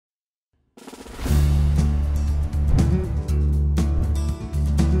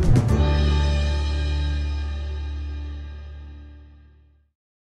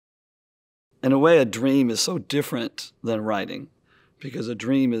in a way, a dream is so different than writing, because a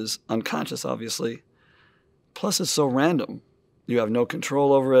dream is unconscious, obviously. Plus, it's so random. You have no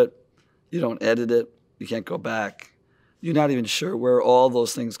control over it. You don't edit it. You can't go back. You're not even sure where all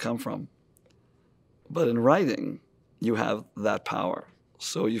those things come from. But in writing, you have that power.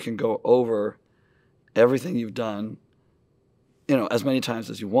 So you can go over everything you've done, as many times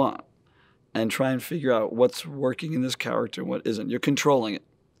as you want, and try and figure out what's working in this character and what isn't. You're controlling it,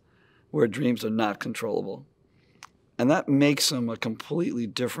 where dreams are not controllable. And that makes them a completely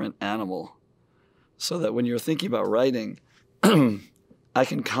different animal. So that when you're thinking about writing, I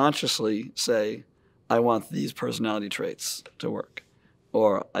can consciously say, I want these personality traits to work,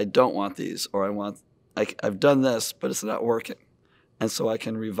 or I don't want these, or I've done this, but it's not working. And so I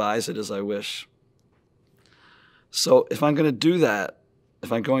can revise it as I wish. So if I'm going to do that,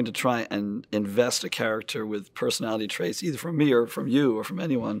 if I'm going to try and invest a character with personality traits, either from me or from you or from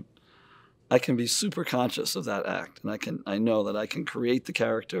anyone, I can be super conscious of that act. And I know that I can create the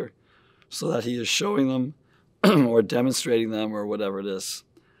character so that he is showing them or demonstrating them or whatever it is.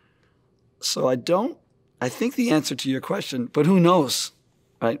 So I think the answer to your question, but who knows,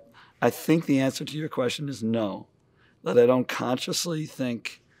 right? I think the answer to your question is no, that I don't consciously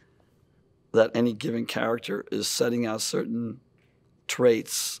think that any given character is setting out certain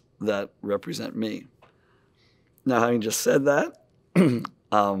traits that represent me. Now, having just said that,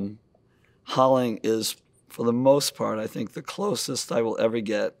 Holling is, for the most part, I think the closest I will ever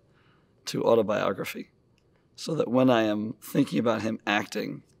get to autobiography. So that when I am thinking about him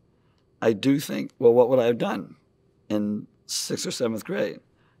acting, I do think, well, what would I have done in 6th or 7th grade?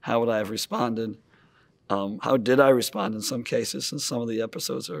 How would I have responded? How did I respond in some cases, since some of the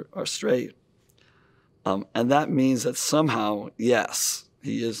episodes are straight? And that means that somehow, yes,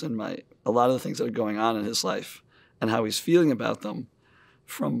 he is in a lot of the things that are going on in his life and how he's feeling about them,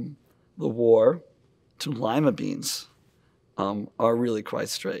 from the war to lima beans, are really quite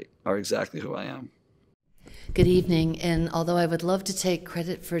straight, are exactly who I am. Good evening, and although I would love to take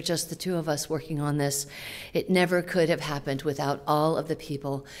credit for just the two of us working on this, it never could have happened without all of the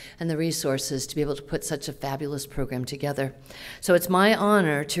people and the resources to be able to put such a fabulous program together. So it's my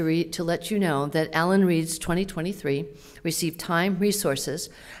honor to let you know that Alan Reed's 2023 received time, resources,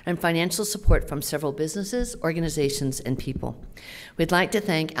 and financial support from several businesses, organizations, and people. We'd like to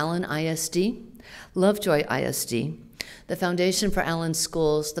thank Allen ISD, Lovejoy ISD, the Foundation for Allen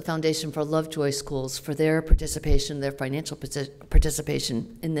Schools, the Foundation for Lovejoy Schools, for their participation, their financial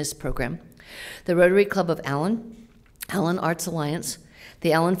participation in this program, the Rotary Club of Allen, Allen Arts Alliance,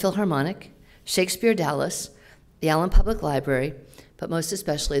 the Allen Philharmonic, Shakespeare Dallas, the Allen Public Library, but most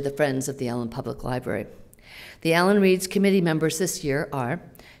especially the Friends of the Allen Public Library. The Alan Reed's committee members this year are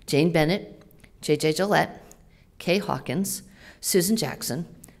Jane Bennett, J.J. Gillette, Kay Hawkins, Susan Jackson,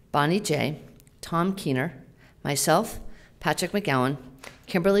 Bonnie J., Tom Keener, myself, Patrick McGowan,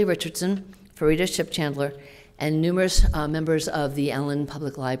 Kimberly Richardson, Farida Shipchandler, and numerous members of the Allen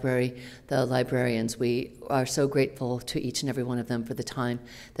Public Library, the librarians. We are so grateful to each and every one of them for the time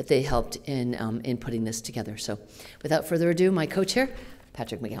that they helped in putting this together. So without further ado, my co-chair,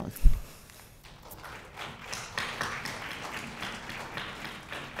 Patrick McGowan.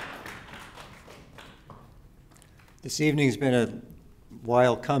 This evening's been a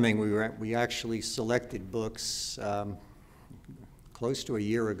while coming. We actually selected books close to a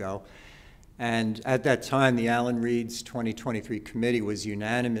year ago. And at that time, the Alan Reed's 2023 committee was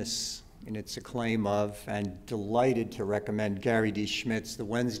unanimous in its acclaim of and delighted to recommend Gary D. Schmidt's The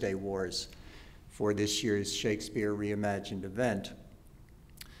Wednesday Wars for this year's Shakespeare Reimagined event.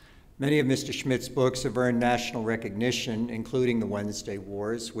 Many of Mr. Schmidt's books have earned national recognition, including The Wednesday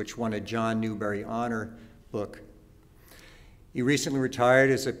Wars, which won a John Newbery Honor book. He recently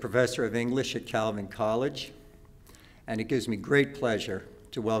retired as a professor of English at Calvin College, and it gives me great pleasure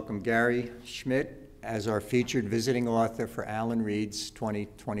to welcome Gary Schmidt as our featured visiting author for Alan Reed's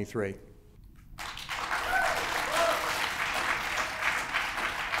 2023.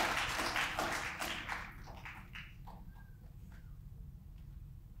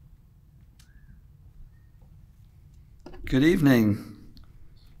 Good evening.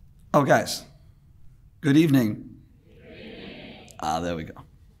 Oh, guys, good evening. There we go.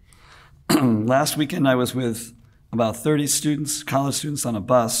 Last weekend I was with about 30 students, college students, on a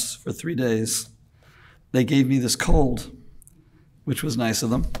bus for 3 days. They gave me this cold, which was nice of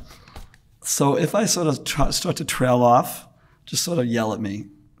them. So if I sort of start to trail off, just sort of yell at me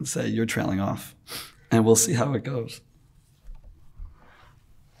and say, you're trailing off, and we'll see how it goes.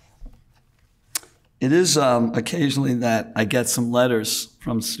 It is occasionally that I get some letters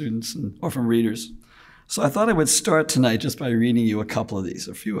from students or from readers. So I thought I would start tonight just by reading you a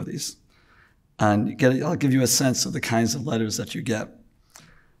few of these. And I'll give you a sense of the kinds of letters that you get.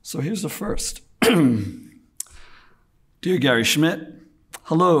 So here's the first. Dear Gary Schmidt,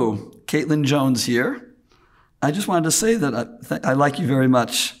 hello, Caitlin Jones here. I just wanted to say that I like you very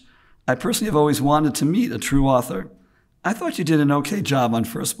much. I personally have always wanted to meet a true author. I thought you did an okay job on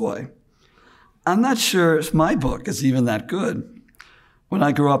First Boy. I'm not sure if my book is even that good. When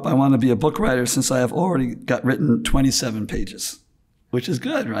I grew up, I wanted to be a book writer since I have already got written 27 pages, which is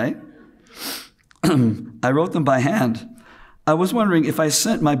good, right? I wrote them by hand. I was wondering if I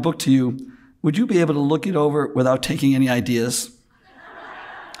sent my book to you, would you be able to look it over without taking any ideas?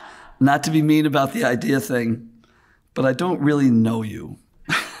 Not to be mean about the idea thing, but I don't really know you.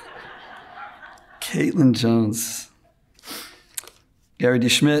 Caitlin Jones. Gary D.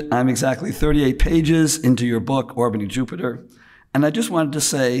 Schmidt, I'm exactly 38 pages into your book, Orbiting Jupiter, and I just wanted to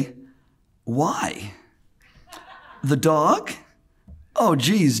say, why? The dog? Oh,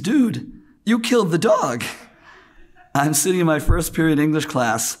 geez, dude, you killed the dog. I'm sitting in my first period English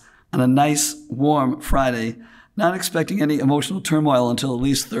class on a nice, warm Friday, not expecting any emotional turmoil until at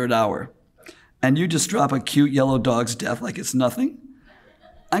least third hour. And you just drop a cute yellow dog's death like it's nothing?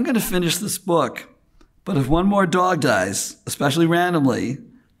 I'm going to finish this book, but if one more dog dies, especially randomly,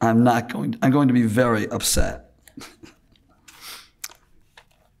 I'm going to be very upset.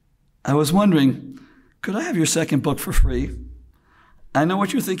 I was wondering, could I have your second book for free? I know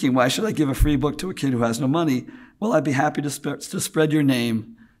what you're thinking. Why should I give a free book to a kid who has no money? Well, I'd be happy to spread your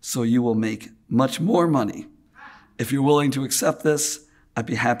name so you will make much more money. If you're willing to accept this, I'd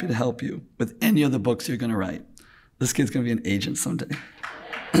be happy to help you with any of the books you're going to write. This kid's going to be an agent someday.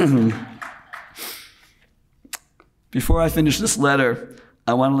 Before I finish this letter,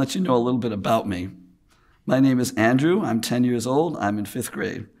 I want to let you know a little bit about me. My name is Andrew. I'm 10 years old. I'm in 5th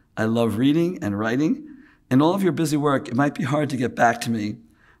grade. I love reading and writing. In all of your busy work, it might be hard to get back to me,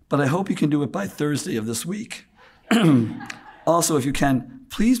 but I hope you can do it by Thursday of this week. Also, if you can,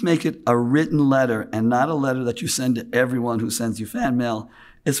 please make it a written letter and not a letter that you send to everyone who sends you fan mail.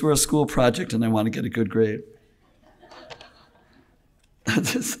 It's for a school project and I want to get a good grade.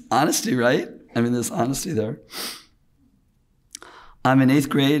 There's honesty, right? I mean, there's honesty there. I'm in 8th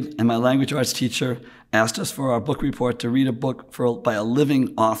grade and my language arts teacher asked us for our book report to read a book by a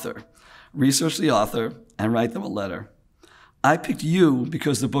living author, research the author, and write them a letter. I picked you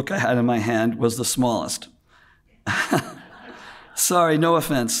because the book I had in my hand was the smallest. Sorry, no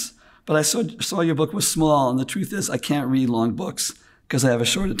offense, but I saw your book was small, and the truth is I can't read long books because I have a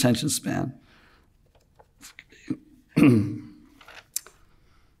short attention span.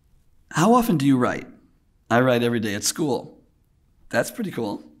 How often do you write? I write every day at school. That's pretty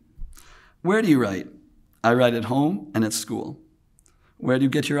cool. Where do you write? I write at home and at school. Where do you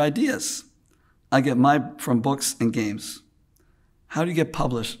get your ideas? I get mine from books and games. How do you get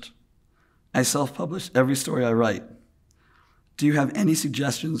published? I self-publish every story I write. Do you have any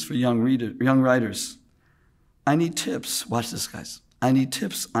suggestions for young writers? I need tips. Watch this, guys. I need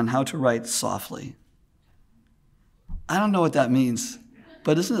tips on how to write softly. I don't know what that means,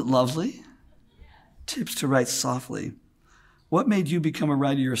 but isn't it lovely? Tips to write softly. What made you become a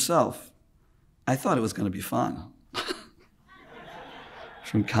writer yourself? I thought it was going to be fun.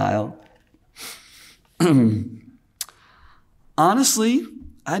 From Kyle. Honestly,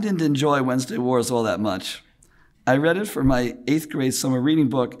 I didn't enjoy Wednesday Wars all that much. I read it for my 8th grade summer reading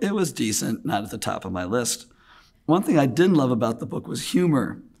book. It was decent, not at the top of my list. One thing I didn't love about the book was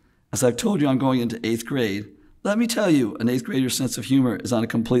humor. As I've told you, I'm going into 8th grade. Let me tell you, an 8th grader's sense of humor is on a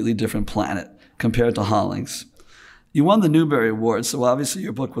completely different planet compared to Holling's. You won the Newbery Award, so obviously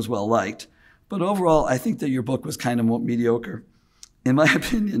your book was well liked. But overall, I think that your book was kind of mediocre. In my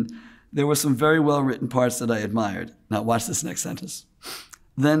opinion, there were some very well-written parts that I admired. Now watch this next sentence.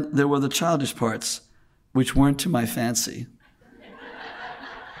 Then there were the childish parts, which weren't to my fancy.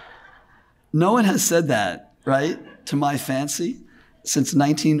 No one has said that, right? To my fancy, since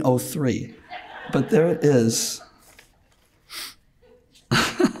 1903. But there it is.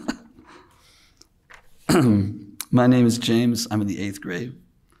 My name is James. I'm in the 8th grade.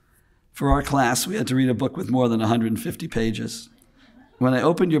 For our class, we had to read a book with more than 150 pages. When I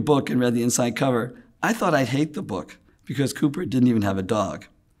opened your book and read the inside cover, I thought I'd hate the book because Cooper didn't even have a dog.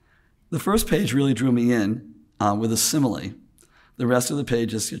 The first page really drew me in with a simile. The rest of the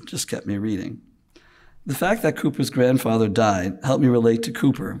pages just kept me reading. The fact that Cooper's grandfather died helped me relate to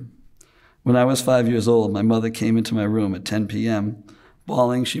Cooper. When I was 5 years old, my mother came into my room at 10 p.m.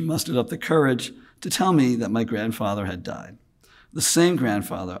 Bawling, she mustered up the courage to tell me that my grandfather had died. The same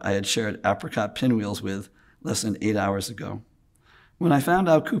grandfather I had shared apricot pinwheels with less than 8 hours ago. When I found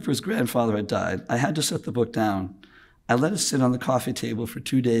out Cooper's grandfather had died, I had to set the book down. I let it sit on the coffee table for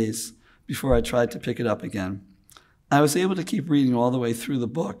 2 days before I tried to pick it up again. I was able to keep reading all the way through the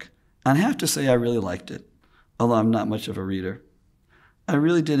book, and I have to say I really liked it, although I'm not much of a reader. I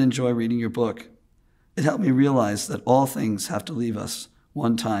really did enjoy reading your book. It helped me realize that all things have to leave us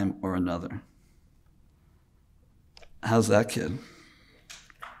one time or another. How's that, kid?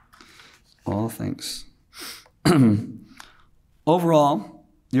 All things. Overall,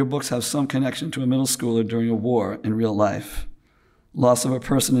 your books have some connection to a middle schooler during a war in real life. Loss of a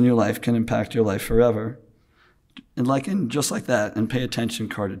person in your life can impact your life forever. And just like that, and Pay Attention,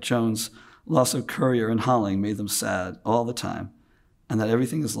 Carter Jones, loss of Courier and Holling made them sad all the time, and that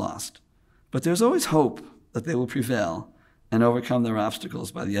everything is lost. But there's always hope that they will prevail and overcome their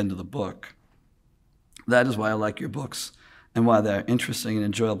obstacles by the end of the book. That is why I like your books and why they're interesting and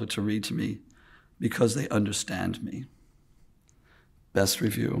enjoyable to read to me, because they understand me. Best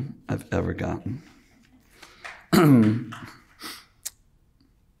review I've ever gotten.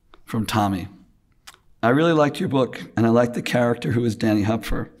 From Tommy. I really liked your book, and I liked the character who was Danny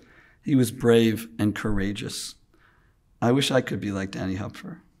Hupfer. He was brave and courageous. I wish I could be like Danny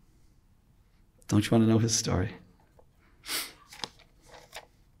Hupfer. Don't you want to know his story?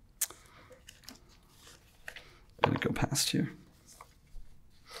 I'm going to go past here.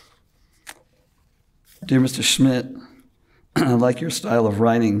 Dear Mr. Schmidt, I like your style of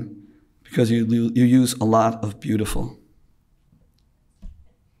writing because you use a lot of beautiful.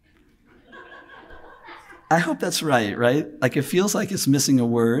 I hope that's right? Like it feels like it's missing a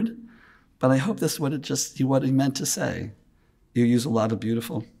word, but I hope that's what he meant to say. You use a lot of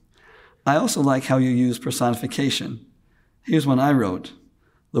beautiful. I also like how you use personification. Here's one I wrote.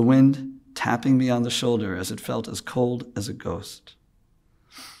 The wind tapping me on the shoulder as it felt as cold as a ghost.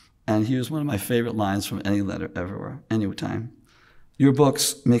 And here's one of my favorite lines from any letter ever, anytime. Your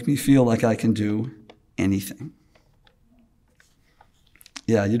books make me feel like I can do anything.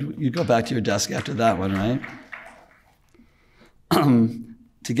 Yeah, you'd go back to your desk after that one, right?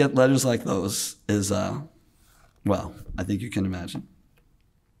 To get letters like those is, well, I think you can imagine.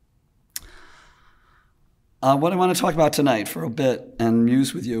 What I want to talk about tonight for a bit and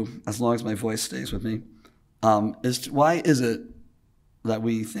muse with you, as long as my voice stays with me, is why is it that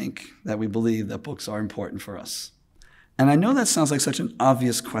we believe that books are important for us? And I know that sounds like such an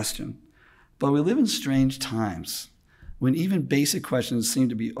obvious question, but we live in strange times when even basic questions seem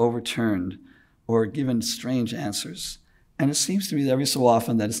to be overturned or given strange answers. And it seems to me that every so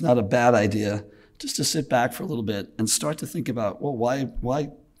often that it's not a bad idea just to sit back for a little bit and start to think about, well, why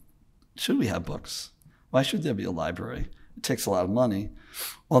should we have books? Why should there be a library? It takes a lot of money.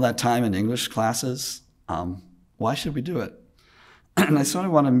 All that time in English classes, why should we do it? And I sort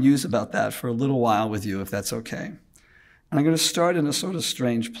of want to muse about that for a little while with you, if that's okay. And I'm going to start in a sort of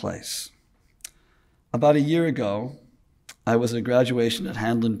strange place. About a year ago, I was at a graduation at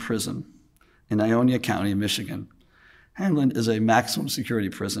Hanlon Prison in Ionia County, Michigan. Hanlon is a maximum security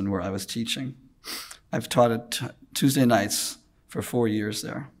prison where I was teaching. I've taught it Tuesday nights for 4 years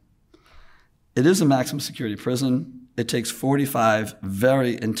there. It is a maximum security prison. It takes 45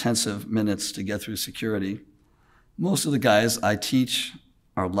 very intensive minutes to get through security. Most of the guys I teach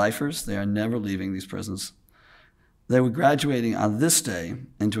are lifers. They are never leaving these prisons. They were graduating on this day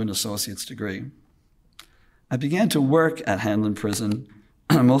into an associate's degree. I began to work at Hanlon Prison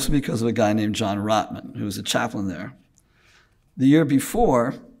mostly because of a guy named John Rotman, who was a chaplain there. The year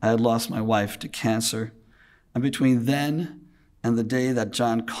before, I had lost my wife to cancer, and between then and the day that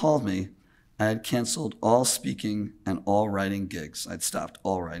John called me, I had canceled all speaking and all writing gigs. I'd stopped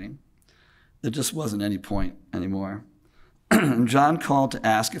all writing. There just wasn't any point anymore. John called to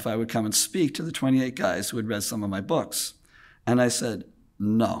ask if I would come and speak to the 28 guys who had read some of my books. And I said,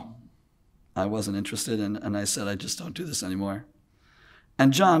 no. I wasn't interested, and I said, I just don't do this anymore.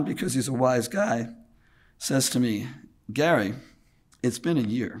 And John, because he's a wise guy, says to me, Gary, it's been a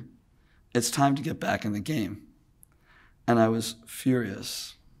year. It's time to get back in the game. And I was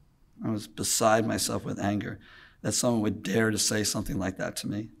furious. I was beside myself with anger that someone would dare to say something like that to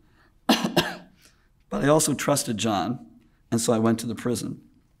me. But I also trusted John, and so I went to the prison.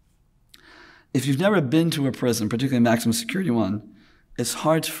 If you've never been to a prison, particularly a maximum security one, it's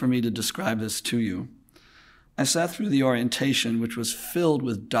hard for me to describe this to you. I sat through the orientation, which was filled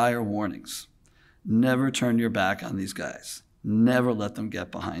with dire warnings. Never turn your back on these guys. Never let them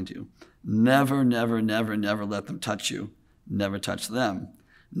get behind you. Never, never, never, never let them touch you. Never touch them.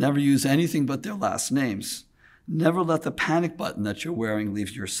 Never use anything but their last names. Never let the panic button that you're wearing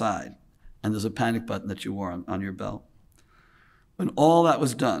leave your side. And there's a panic button that you wore on your belt. When all that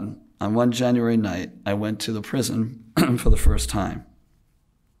was done, on one January night, I went to the prison for the first time.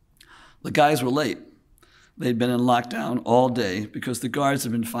 The guys were late. They'd been in lockdown all day because the guards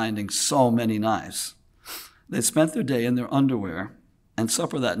had been finding so many knives. They'd spent their day in their underwear, and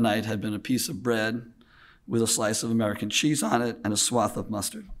supper that night had been a piece of bread with a slice of American cheese on it and a swath of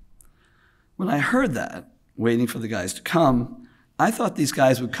mustard. When I heard that, waiting for the guys to come, I thought these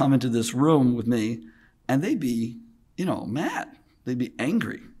guys would come into this room with me and they'd be, mad. They'd be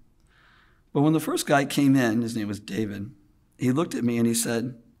angry. But when the first guy came in, his name was David, he looked at me and he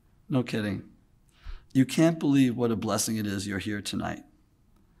said, "No kidding. You can't believe what a blessing it is you're here tonight."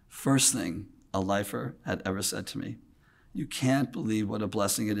 First thing a lifer had ever said to me. You can't believe what a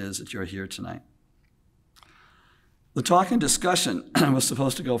blessing it is that you're here tonight. The talk and discussion was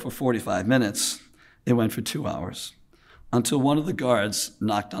supposed to go for 45 minutes. It went for 2 hours, until one of the guards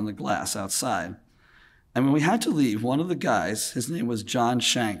knocked on the glass outside. And when we had to leave, one of the guys, his name was John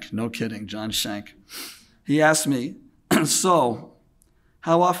Shank, no kidding, John Shank, he asked me, "So,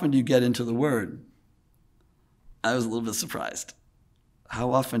 how often do you get into the Word?" I was a little bit surprised.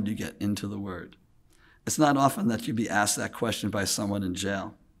 How often do you get into the Word? It's not often that you'd be asked that question by someone in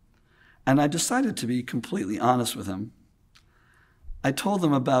jail. And I decided to be completely honest with him. I told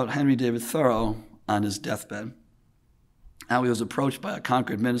them about Henry David Thoreau on his deathbed, how he was approached by a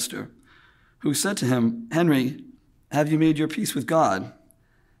Concord minister who said to him, "Henry, have you made your peace with God?"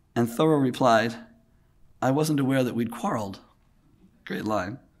 And Thoreau replied, "I wasn't aware that we'd quarreled." Great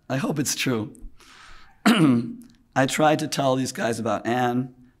line. I hope it's true. I tried to tell these guys about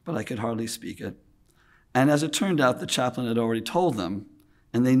Anne, but I could hardly speak it. And as it turned out, the chaplain had already told them,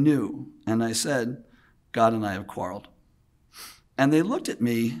 and they knew. And I said, "God and I have quarreled." And they looked at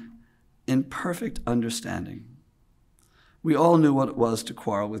me in perfect understanding. We all knew what it was to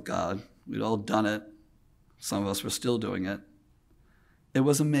quarrel with God. We'd all done it. Some of us were still doing it. It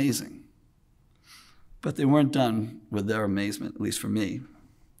was amazing. But they weren't done with their amazement, at least for me.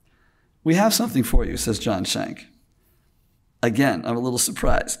 "We have something for you," says John Shank. Again, I'm a little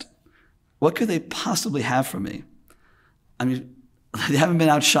surprised. What could they possibly have for me? I mean, they haven't been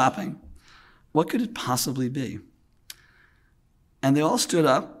out shopping. What could it possibly be? And they all stood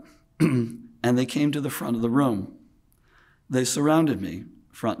up and they came to the front of the room. They surrounded me,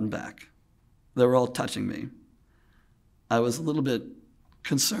 front and back. They were all touching me. I was a little bit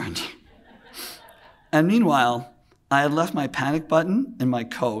concerned. And meanwhile, I had left my panic button in my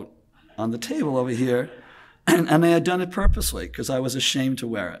coat on the table over here, and I had done it purposely because I was ashamed to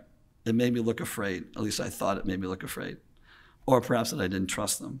wear it. It made me look afraid. At least I thought it made me look afraid. Or perhaps that I didn't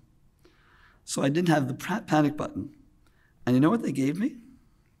trust them. So I didn't have the panic button. And you know what they gave me?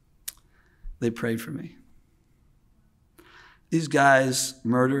 They prayed for me. These guys,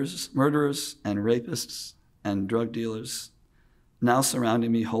 murderers and rapists and drug dealers, now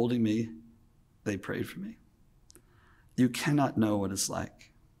surrounding me, holding me, they prayed for me. You cannot know what it's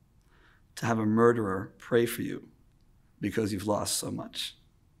like to have a murderer pray for you because you've lost so much.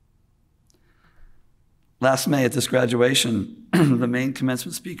 Last May at this graduation, the main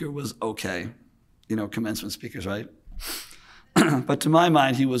commencement speaker was okay. You know commencement speakers, right? But to my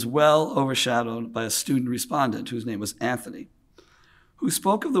mind, he was well overshadowed by a student respondent whose name was Anthony, who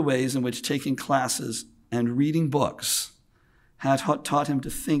spoke of the ways in which taking classes and reading books had taught him to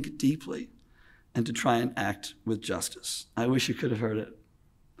think deeply and to try and act with justice. I wish you could have heard it.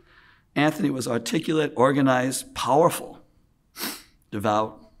 Anthony was articulate, organized, powerful,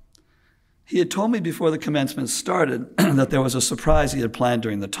 devout. He had told me before the commencement started that there was a surprise he had planned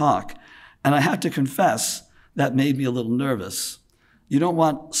during the talk, and I had to confess that made me a little nervous. You don't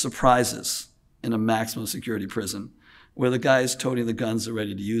want surprises in a maximum security prison where the guys toting the guns are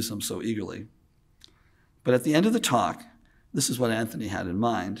ready to use them so eagerly. But at the end of the talk, this is what Anthony had in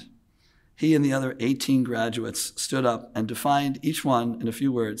mind. He and the other 18 graduates stood up and defined each one in a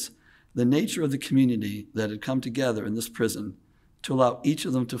few words the nature of the community that had come together in this prison to allow each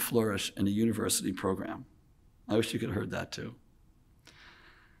of them to flourish in a university program. I wish you could have heard that too.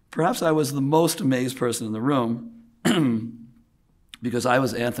 Perhaps I was the most amazed person in the room because I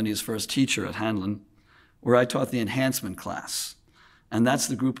was Anthony's first teacher at Hanlon, where I taught the enhancement class. And that's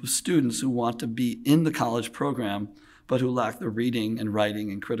the group of students who want to be in the college program, but who lack the reading and writing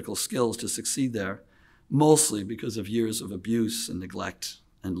and critical skills to succeed there, mostly because of years of abuse and neglect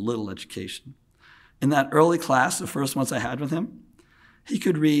and little education. In that early class, the first ones I had with him, he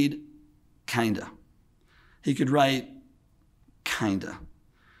could read, kinda. He could write, kinda.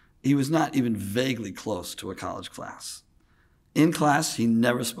 He was not even vaguely close to a college class. In class, he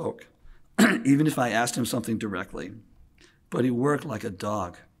never spoke, even if I asked him something directly. But he worked like a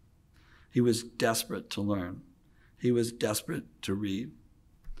dog. He was desperate to learn. He was desperate to read.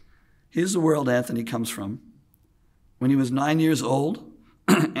 Here's the world Anthony comes from. When he was 9 years old,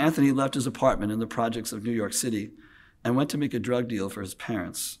 Anthony left his apartment in the projects of New York City and went to make a drug deal for his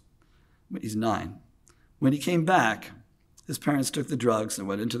parents. He's 9. When he came back, his parents took the drugs and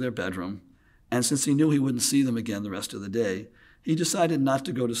went into their bedroom, and since he knew he wouldn't see them again the rest of the day, he decided not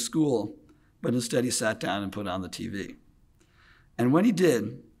to go to school, but instead he sat down and put on the TV. And when he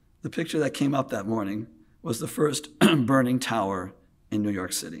did, the picture that came up that morning was the first burning tower in New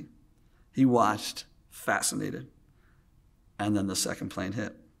York City. He watched, fascinated, and then the second plane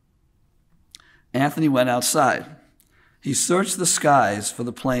hit. Anthony went outside. He searched the skies for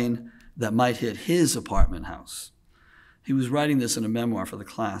the plane that might hit his apartment house. He was writing this in a memoir for the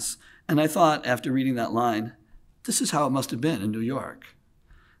class, and I thought, after reading that line, this is how it must have been in New York,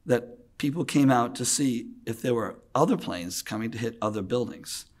 that people came out to see if there were other planes coming to hit other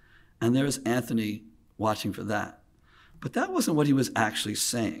buildings. And there's Anthony watching for that. But that wasn't what he was actually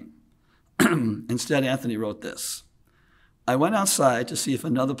saying. Instead, Anthony wrote this: I went outside to see if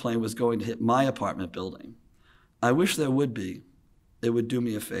another plane was going to hit my apartment building. I wish there would be. It would do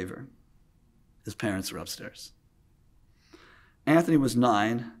me a favor. His parents were upstairs. Anthony was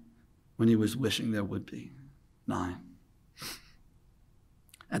 9 when he was wishing there would be. 9.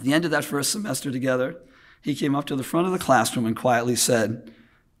 At the end of that first semester together, he came up to the front of the classroom and quietly said,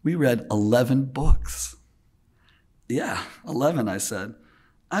 "We read 11 books." "Yeah, 11, I said.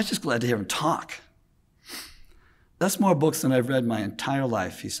 I was just glad to hear him talk. "That's more books than I've read my entire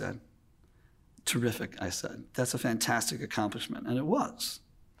life," he said. "Terrific," I said. "That's a fantastic accomplishment." And it was.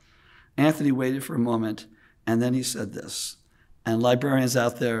 Anthony waited for a moment, and then he said this. And librarians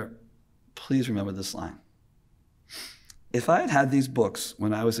out there, please remember this line. "If I had had these books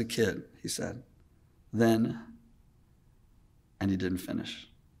when I was a kid," he said, "then," and he didn't finish.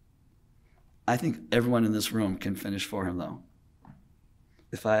 I think everyone in this room can finish for him, though.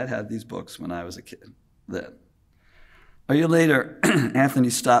 If I had had these books when I was a kid, then. A year later, Anthony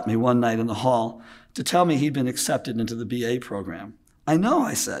stopped me one night in the hall to tell me he'd been accepted into the BA program. "I know,"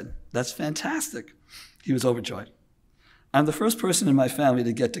 I said. "That's fantastic." He was overjoyed. "I'm the first person in my family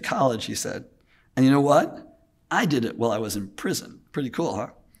to get to college," he said. "And you know what? I did it while I was in prison." Pretty cool,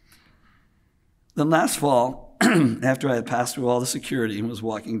 huh? Then last fall, after I had passed through all the security and was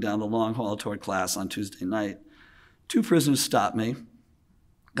walking down the long hall toward class on Tuesday night, 2 prisoners stopped me,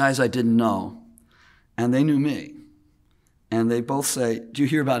 guys I didn't know, and they knew me. And they both say, "Do you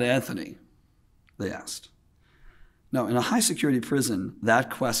hear about Anthony?" they asked. Now, in a high-security prison, that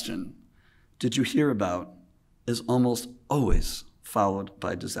question, "Did you hear about?" is almost always followed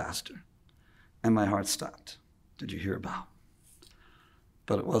by disaster. And my heart stopped. Did you hear about?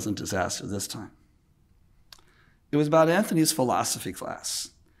 But it wasn't disaster this time. It was about Anthony's philosophy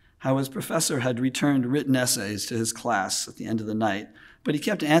class, how his professor had returned written essays to his class at the end of the night, but he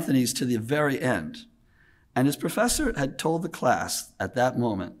kept Anthony's to the very end. And his professor had told the class at that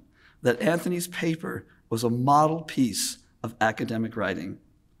moment that Anthony's paper was a model piece of academic writing.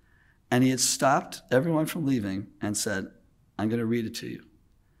 And he had stopped everyone from leaving and said, "I'm going to read it to you."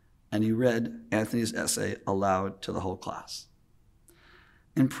 And he read Anthony's essay aloud to the whole class.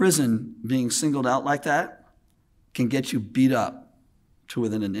 In prison, being singled out like that can get you beat up to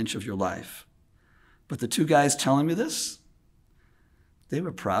within an inch of your life. But the 2 guys telling me this, they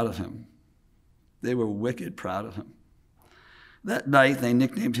were proud of him. They were wicked proud of him. That night, they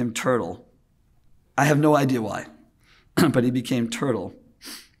nicknamed him Turtle. I have no idea why, but he became Turtle.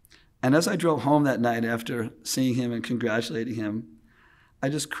 And as I drove home that night after seeing him and congratulating him, I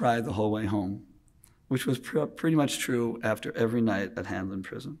just cried the whole way home, which was pretty much true after every night at Hanlon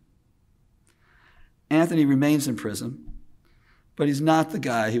Prison. Anthony remains in prison, but he's not the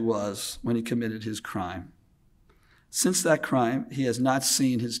guy he was when he committed his crime. Since that crime, he has not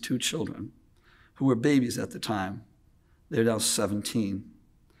seen his 2 children, who were babies at the time. They're now 17.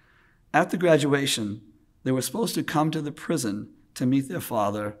 At the graduation, they were supposed to come to the prison to meet their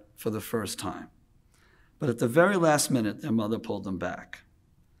father for the first time. But at the very last minute, their mother pulled them back.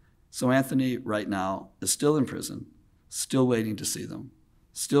 So Anthony, right now, is still in prison, still waiting to see them,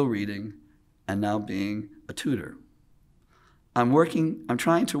 still reading, and now being a tutor. I'm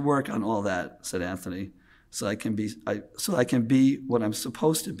trying to work on all that," said Anthony, so I can be what I'm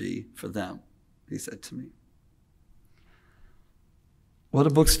supposed to be for them," he said to me. What do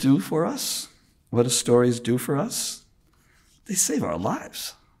books do for us? What do stories do for us? They save our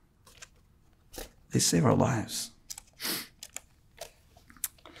lives. They save our lives.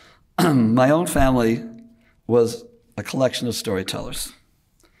 My own family was a collection of storytellers.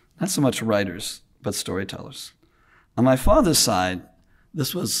 Not so much writers, but storytellers. On my father's side,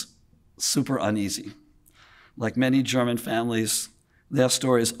 this was super uneasy. Like many German families, their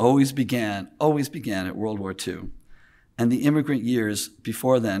stories always began at World War II. And the immigrant years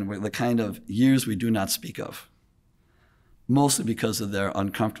before then were the kind of years we do not speak of, mostly because of their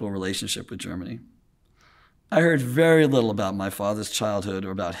uncomfortable relationship with Germany. I heard very little about my father's childhood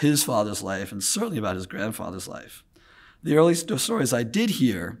or about his father's life, and certainly about his grandfather's life. The early stories I did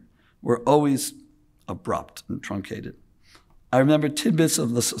hear were always abrupt and truncated. I remember tidbits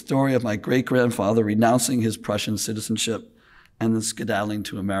of the story of my great-grandfather renouncing his Prussian citizenship and then skedaddling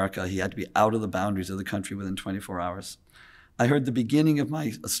to America. He had to be out of the boundaries of the country within 24 hours. I heard the beginning of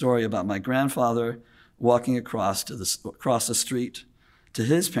my story about my grandfather walking across the street to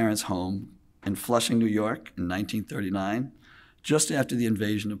his parents' home in Flushing, New York in 1939, just after the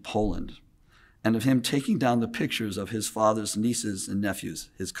invasion of Poland, and of him taking down the pictures of his father's nieces and nephews,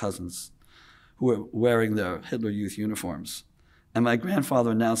 his cousins, who were wearing their Hitler Youth uniforms, and my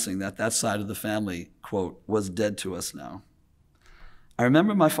grandfather announcing that that side of the family, quote, was dead to us now. I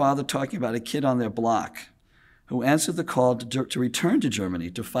remember my father talking about a kid on their block who answered the call to return to Germany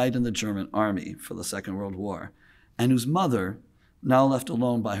to fight in the German army for the Second World War, and whose mother, now left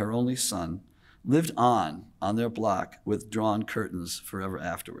alone by her only son, lived on their block with drawn curtains forever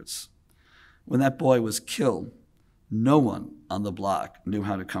afterwards. When that boy was killed, no one on the block knew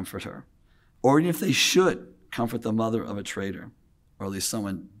how to comfort her, or even if they should comfort the mother of a traitor, or at least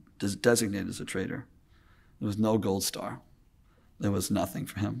someone designated as a traitor. There was no gold star. There was nothing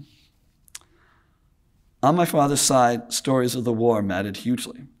for him. On my father's side, stories of the war mattered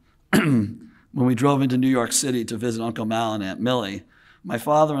hugely. When we drove into New York City to visit Uncle Mal and Aunt Millie, my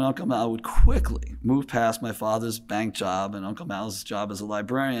father and Uncle Mal would quickly move past my father's bank job and Uncle Mal's job as a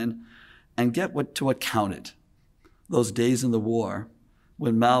librarian and get to what counted. Those days in the war,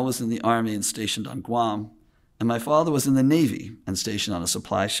 when Mal was in the Army and stationed on Guam, and my father was in the Navy and stationed on a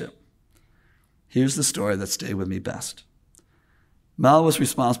supply ship. Here's the story that stayed with me best. Mal was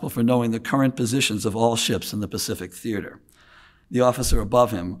responsible for knowing the current positions of all ships in the Pacific theater. The officer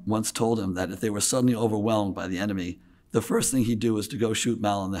above him once told him that if they were suddenly overwhelmed by the enemy, the first thing he'd do was to go shoot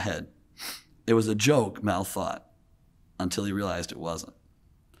Mal in the head. It was a joke, Mal thought, until he realized it wasn't.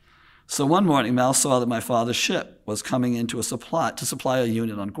 So one morning, Mal saw that my father's ship was coming in to supply a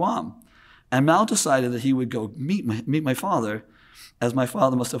unit on Guam. And Mal decided that he would go meet my father, as my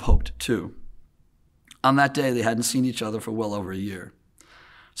father must have hoped too. On that day, they hadn't seen each other for well over a year.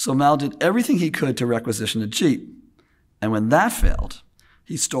 So Mal did everything he could to requisition a Jeep. And when that failed,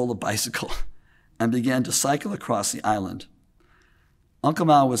 he stole a bicycle and began to cycle across the island. Uncle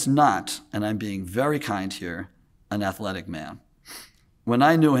Mal was not, and I'm being very kind here, an athletic man. When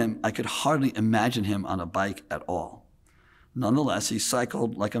I knew him, I could hardly imagine him on a bike at all. Nonetheless, he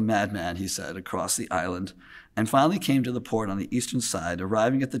cycled like a madman, he said, across the island, and finally came to the port on the eastern side,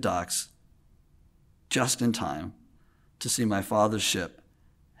 arriving at the docks just in time to see my father's ship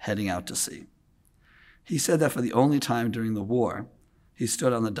heading out to sea. He said that for the only time during the war, he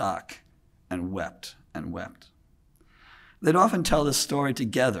stood on the dock and wept and wept. They'd often tell this story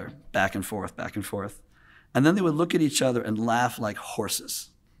together, back and forth, and then they would look at each other and laugh like horses,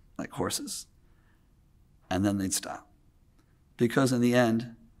 and then they'd stop. Because in the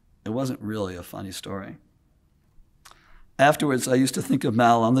end, it wasn't really a funny story. Afterwards, I used to think of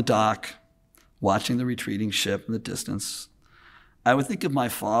Mal on the dock, watching the retreating ship in the distance. I would think of my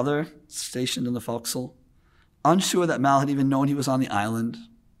father stationed in the forecastle, unsure that Mal had even known he was on the island,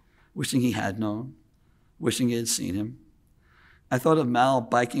 wishing he had known, wishing he had seen him. I thought of Mal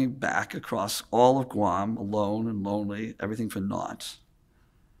biking back across all of Guam, alone and lonely, everything for naught.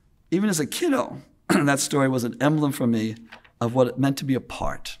 Even as a kiddo, that story was an emblem for me of what it meant to be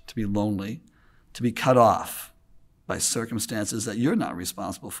apart, to be lonely, to be cut off by circumstances that you're not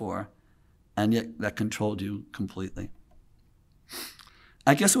responsible for, and yet that controlled you completely.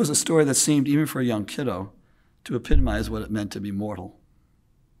 I guess it was a story that seemed, even for a young kiddo, to epitomize what it meant to be mortal.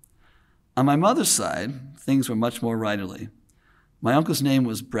 On my mother's side, things were much more writerly. My uncle's name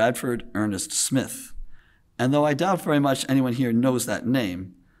was Bradford Ernest Smith, and though I doubt very much anyone here knows that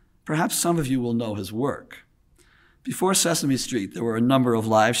name, perhaps some of you will know his work. Before Sesame Street, there were a number of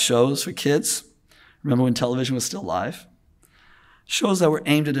live shows for kids. Remember when television was still live? Shows that were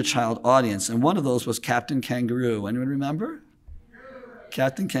aimed at a child audience, and one of those was Captain Kangaroo. Anyone remember?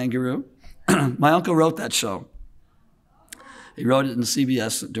 Captain Kangaroo. My uncle wrote that show. He wrote it in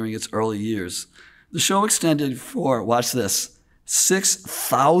CBS during its early years. The show extended for, watch this,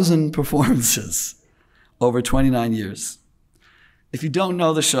 6,000 performances over 29 years. If you don't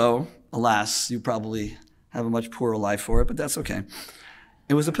know the show, alas, you probably have a much poorer life for it, but that's okay.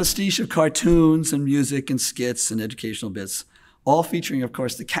 It was a pastiche of cartoons and music and skits and educational bits, all featuring, of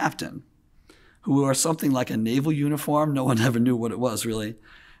course, the captain, who wore something like a naval uniform. No one ever knew what it was, really.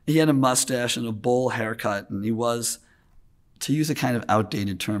 He had a mustache and a bowl haircut, and he was, to use a kind of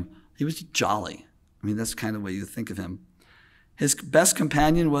outdated term, he was jolly. I mean, that's kind of the way you think of him. His best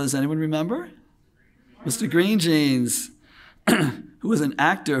companion was, anyone remember? Mr. Green Jeans, who was an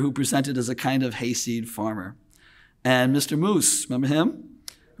actor who presented as a kind of hayseed farmer. And Mr. Moose, remember him?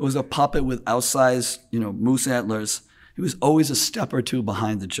 Who was a puppet with outsized, moose antlers. He was always a step or two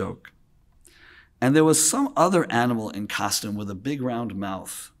behind the joke. And there was some other animal in costume with a big round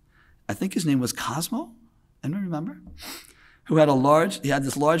mouth. I think his name was Cosmo. Anyone remember? He had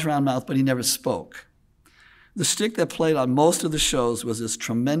this large round mouth, but he never spoke. The stick that played on most of the shows was this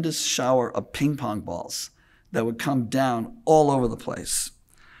tremendous shower of ping pong balls that would come down all over the place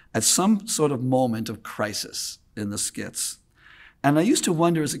at some sort of moment of crisis in the skits. And I used to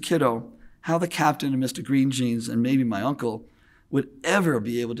wonder as a kiddo how the captain and Mr. Green Jeans and maybe my uncle would ever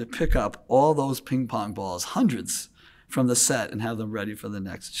be able to pick up all those ping pong balls, hundreds, from the set and have them ready for the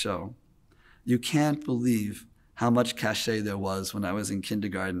next show. You can't believe how much cachet there was when I was in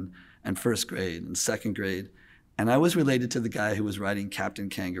kindergarten and first grade and second grade. And I was related to the guy who was riding Captain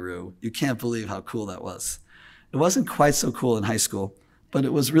Kangaroo. You can't believe how cool that was. It wasn't quite so cool in high school, but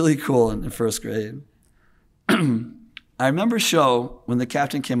it was really cool in first grade. I remember a show when the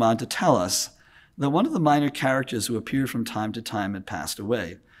captain came on to tell us that one of the minor characters who appeared from time to time had passed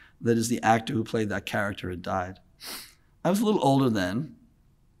away. That is, the actor who played that character had died. I was a little older then.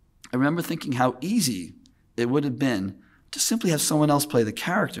 I remember thinking how easy it would have been to simply have someone else play the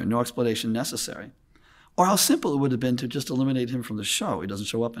character, no explanation necessary. Or how simple it would have been to just eliminate him from the show. He doesn't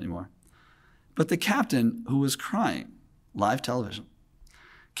show up anymore. But the captain, who was crying, live television,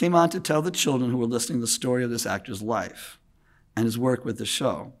 came on to tell the children who were listening the story of this actor's life and his work with the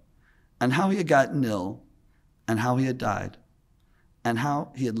show, and how he had gotten ill, and how he had died, and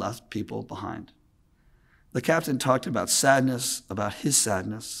how he had left people behind. The captain talked about sadness, about his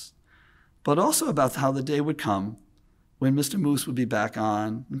sadness, but also about how the day would come when Mr. Moose would be back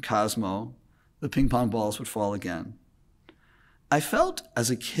on, and Cosmo, the ping pong balls would fall again. I felt as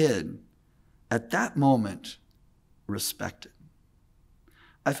a kid, at that moment, respected.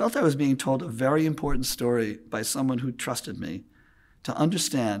 I felt I was being told a very important story by someone who trusted me to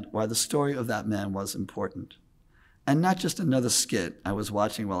understand why the story of that man was important, and not just another skit I was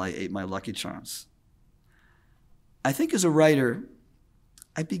watching while I ate my Lucky Charms. I think as a writer,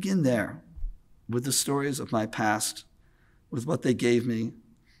 I begin there with the stories of my past, with what they gave me,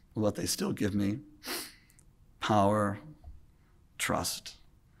 what they still give me, power, trust,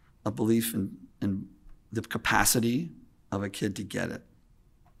 a belief in the capacity of a kid to get it.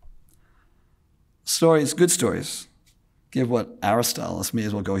 Stories, good stories, give what Aristotle, this may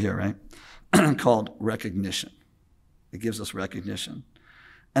as well go here, right, called recognition. It gives us recognition.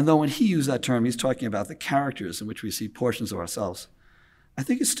 And though when he used that term, he's talking about the characters in which we see portions of ourselves, I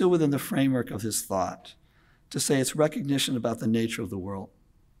think it's still within the framework of his thought to say it's recognition about the nature of the world.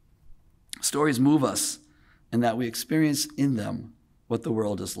 Stories move us in that we experience in them what the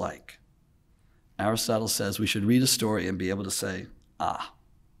world is like. Aristotle says we should read a story and be able to say, ah,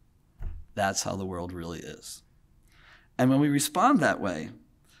 that's how the world really is. And when we respond that way,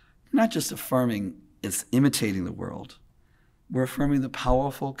 we're not just affirming it's imitating the world, we're affirming the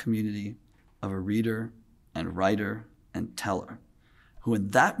powerful community of a reader and writer and teller who in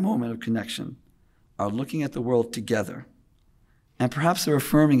that moment of connection are looking at the world together. And perhaps they're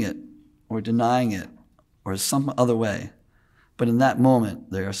affirming it or denying it or some other way. But in that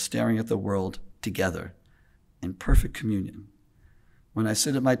moment, they are staring at the world together in perfect communion. When I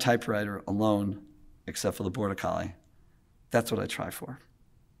sit at my typewriter alone, except for the Border Collie, that's what I try for.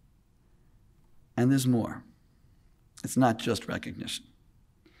 And there's more. It's not just recognition.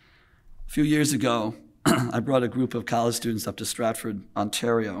 A few years ago, I brought a group of college students up to Stratford,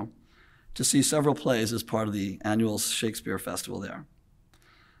 Ontario, to see several plays as part of the annual Shakespeare Festival there.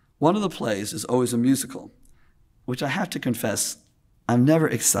 One of the plays is always a musical, which I have to confess I'm never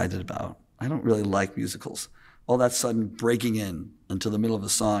excited about. I don't really like musicals. All that sudden breaking in into the middle of a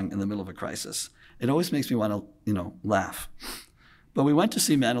song in the middle of a crisis. It always makes me want to, laugh. But we went to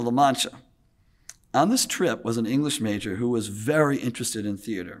see Man of La Mancha. On this trip was an English major who was very interested in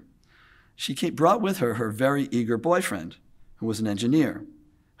theater. She brought with her her very eager boyfriend, who was an engineer,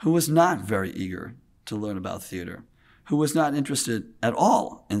 who was not very eager to learn about theater, who was not interested at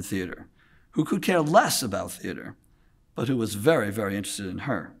all in theater, who could care less about theater, but who was very, very interested in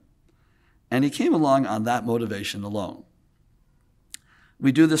her. And he came along on that motivation alone.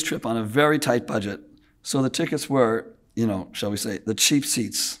 We do this trip on a very tight budget, so the tickets were, shall we say, the cheap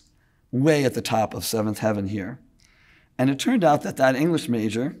seats, way at the top of seventh heaven here. And it turned out that English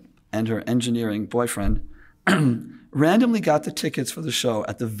major and her engineering boyfriend randomly got the tickets for the show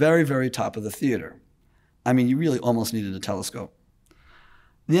at the very, very top of the theater. I mean, you really almost needed a telescope.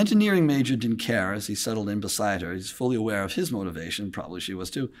 The engineering major didn't care as he settled in beside her. He's fully aware of his motivation, probably she was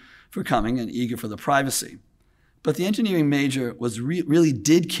too, for coming and eager for the privacy. But the engineering major really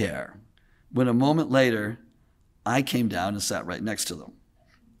did care when a moment later, I came down and sat right next to them.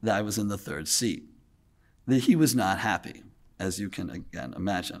 That I was in the third seat. That he was not happy, as you can again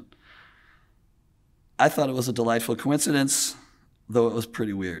imagine. I thought it was a delightful coincidence, though it was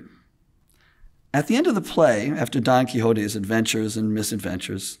pretty weird. At the end of the play, after Don Quixote's adventures and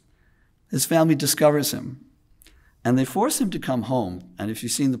misadventures, his family discovers him, and they force him to come home. And if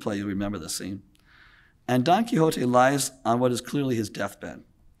you've seen the play, you'll remember this scene. And Don Quixote lies on what is clearly his deathbed.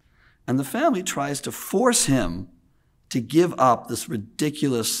 And the family tries to force him to give up this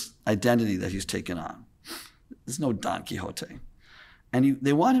ridiculous identity that he's taken on. There's no Don Quixote. And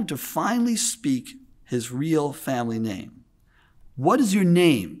they want him to finally speak his real family name. What is your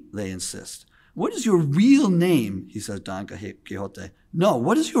name? They insist. What is your real name? He says, Don Quixote. No,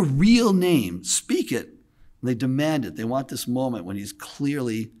 what is your real name? Speak it. And they demand it. They want this moment when he's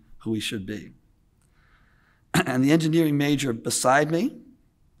clearly who he should be. And the engineering major beside me,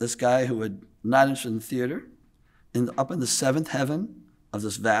 this guy who had not interested in theater, up in the seventh heaven of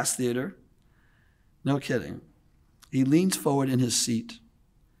this vast theater, no kidding, he leans forward in his seat.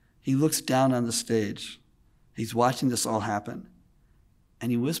 He looks down on the stage. He's watching this all happen.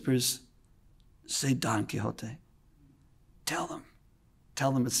 And he whispers, say Don Quixote. Tell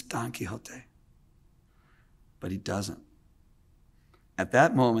them it's Don Quixote. But he doesn't. At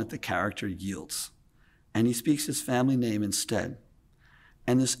that moment, the character yields, and he speaks his family name instead.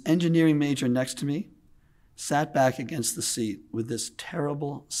 And this engineering major next to me sat back against the seat with this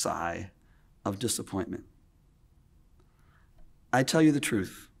terrible sigh of disappointment. I tell you the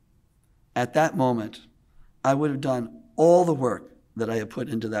truth. At that moment, I would have done all the work that I had put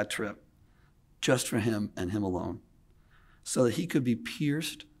into that trip just for him and him alone, so that he could be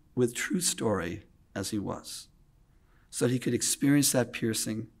pierced with true story as he was, so that he could experience that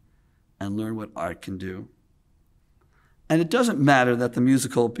piercing and learn what art can do. And it doesn't matter that the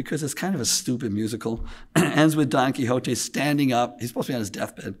musical, because it's kind of a stupid musical, ends with Don Quixote standing up, he's supposed to be on his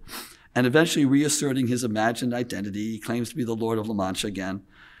deathbed, and eventually reasserting his imagined identity. He claims to be the Lord of La Mancha again.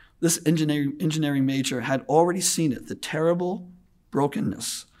 This engineering major had already seen it, the terrible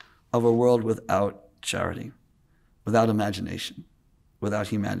brokenness of a world without charity, without imagination, without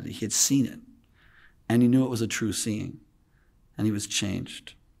humanity. He had seen it, and he knew it was a true seeing, and he was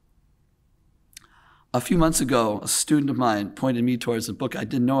changed. A few months ago, a student of mine pointed me towards a book I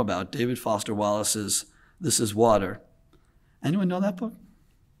didn't know about, David Foster Wallace's This Is Water. Anyone know that book?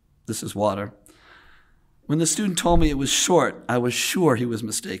 This Is Water. When the student told me it was short, I was sure he was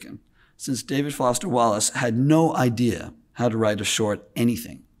mistaken, since David Foster Wallace had no idea how to write a short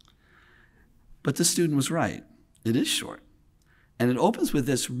anything. But the student was right. It is short. And it opens with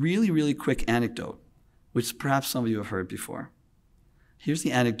this really, really quick anecdote, which perhaps some of you have heard before. Here's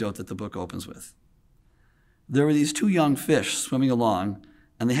the anecdote that the book opens with. There were these two young fish swimming along,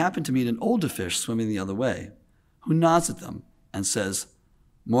 and they happened to meet an older fish swimming the other way, who nods at them and says,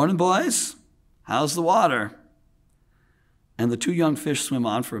 "Morning, boys. How's the water?" And the two young fish swim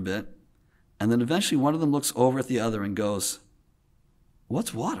on for a bit, and then eventually one of them looks over at the other and goes,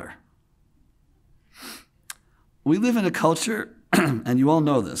 "What's water?" We live in a culture, and you all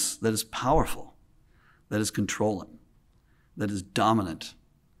know this, that is powerful, that is controlling, that is dominant,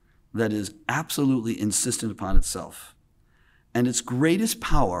 that is absolutely insistent upon itself. And its greatest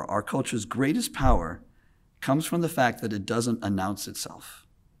power, our culture's greatest power, comes from the fact that it doesn't announce itself.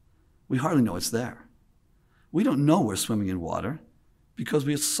 We hardly know it's there. We don't know we're swimming in water because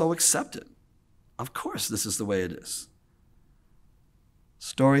we so accept it. Of course, this is the way it is.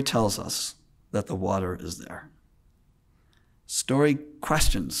 Story tells us that the water is there. Story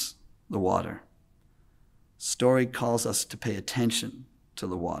questions the water. Story calls us to pay attention to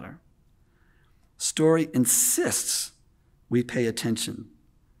the water. Story insists we pay attention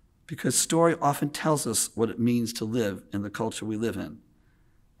because story often tells us what it means to live in the culture we live in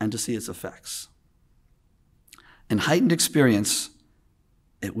and to see its effects. In heightened experience,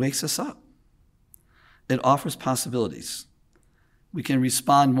 it wakes us up. It offers possibilities. We can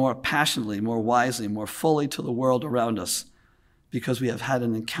respond more passionately, more wisely, more fully to the world around us because we have had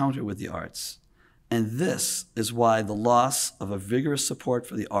an encounter with the arts. And this is why the loss of a vigorous support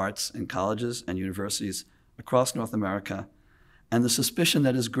for the arts in colleges and universities across North America, and the suspicion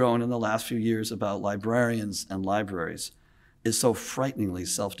that has grown in the last few years about librarians and libraries, is so frighteningly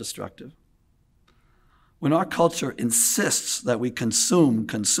self-destructive. When our culture insists that we consume,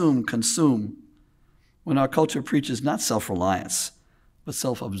 when our culture preaches not self-reliance, but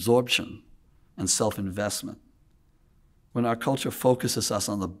self-absorption and self-investment. When our culture focuses us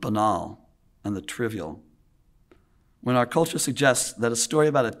on the banal and the trivial. When our culture suggests that a story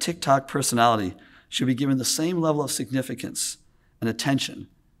about a TikTok personality should be given the same level of significance and attention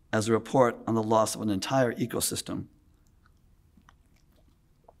as a report on the loss of an entire ecosystem.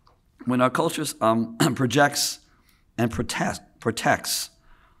 When our culture projects and protects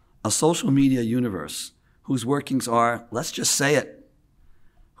a social media universe whose workings are, let's just say it,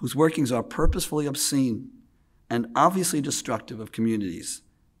 whose workings are purposefully obscene and obviously destructive of communities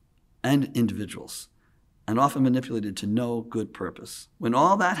and individuals, and often manipulated to no good purpose. When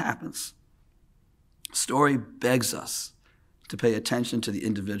all that happens, story begs us to pay attention to the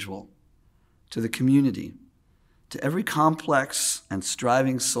individual, to the community, to every complex and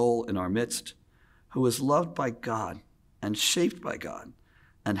striving soul in our midst who is loved by God and shaped by God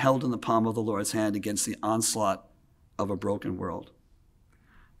and held in the palm of the Lord's hand against the onslaught of a broken world.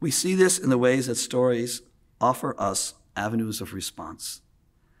 We see this in the ways that stories offer us avenues of response.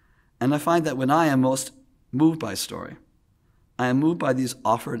 And I find that when I am most moved by story, I am moved by these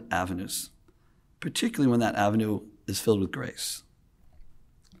offered avenues, particularly when that avenue is filled with grace.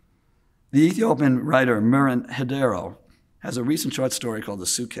 The Ethiopian writer Muren Hedero has a recent short story called The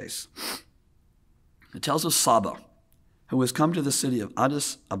Suitcase. It tells of Saba, who has come to the city of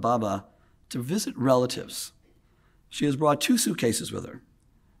Addis Ababa to visit relatives. She has brought 2 suitcases with her,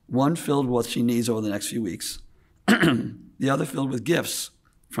 one filled with what she needs over the next few weeks, the other filled with gifts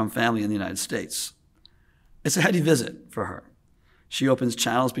from family in the United States. It's a heady visit for her. She opens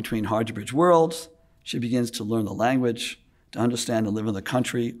channels between hard-to-bridge worlds. She begins to learn the language, to understand and live in the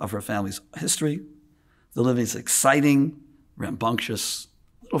country of her family's history. The living is exciting, rambunctious,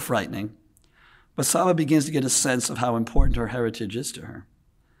 a little frightening. But Saba begins to get a sense of how important her heritage is to her.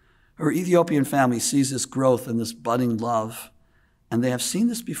 Her Ethiopian family sees this growth and this budding love, and they have seen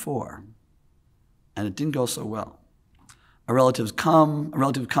this before, and it didn't go so well. A relative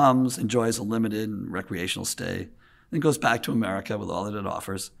comes, enjoys a limited and recreational stay, then goes back to America with all that it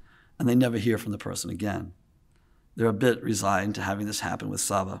offers, and they never hear from the person again. They're a bit resigned to having this happen with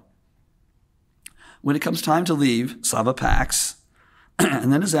Saba. When it comes time to leave, Saba packs,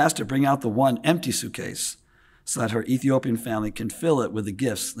 and then is asked to bring out the one empty suitcase so that her Ethiopian family can fill it with the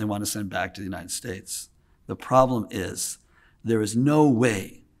gifts they want to send back to the United States. The problem is, there is no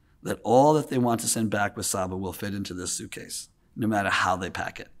way that all that they want to send back with Saba will fit into this suitcase, no matter how they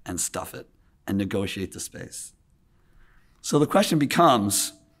pack it and stuff it and negotiate the space. So the question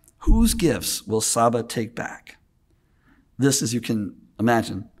becomes, whose gifts will Saba take back? This, as you can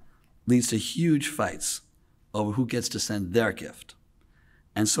imagine, leads to huge fights over who gets to send their gift.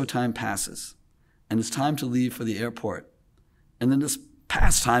 And so time passes, and it's time to leave for the airport. And then it's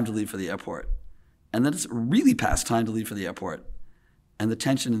past time to leave for the airport. And then it's really past time to leave for the airport. And the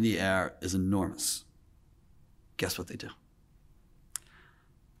tension in the air is enormous. Guess what they do?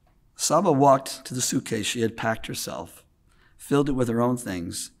 Saba walked to the suitcase she had packed herself, filled it with her own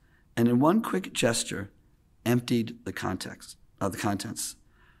things, and in one quick gesture, emptied the contents.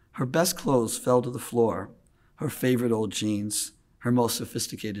 Her best clothes fell to the floor, her favorite old jeans, her most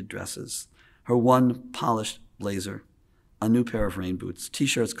sophisticated dresses, her one polished blazer, a new pair of rain boots,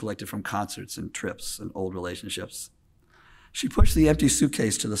 T-shirts collected from concerts and trips and old relationships. She pushed the empty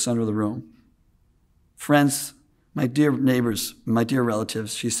suitcase to the center of the room. "Friends, my dear neighbors, my dear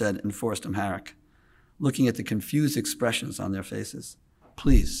relatives," she said in forced Amharic, looking at the confused expressions on their faces.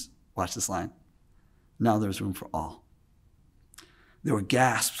 "Please, watch this line. Now there's room for all." There were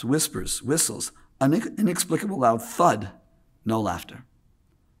gasps, whispers, whistles, an inexplicable loud thud, no laughter.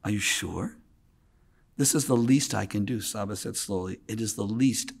 "Are you sure?" "This is the least I can do," Saba said slowly. "It is the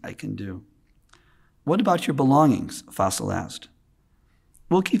least I can do." "What about your belongings?" Faisal asked.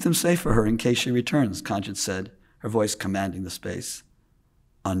 "We'll keep them safe for her in case she returns," Kanjit said, her voice commanding the space.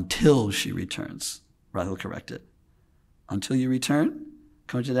 "Until she returns," Rahil corrected. "Until you return?"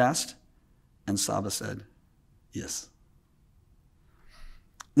 Kanjit asked, and Saba said, "Yes."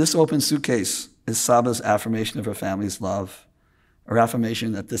 This open suitcase is Saba's affirmation of her family's love, her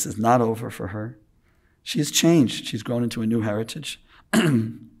affirmation that this is not over for her. She has changed. She's grown into a new heritage.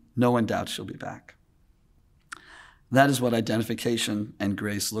 No one doubts she'll be back. That is what identification and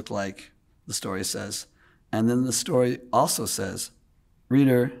grace look like, the story says. And then the story also says,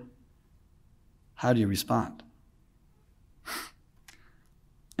 reader, how do you respond?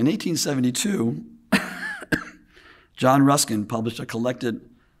 In 1872, John Ruskin published a collected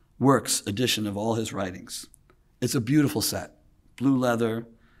works edition of all his writings. It's a beautiful set, blue leather,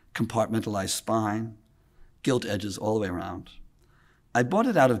 compartmentalized spine, gilt edges all the way around. I bought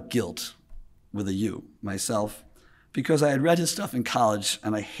it out of guilt, with a U, myself, because I had read his stuff in college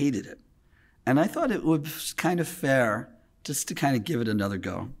and I hated it. And I thought it was kind of fair just to kind of give it another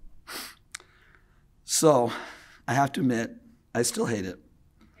go. So I have to admit, I still hate it.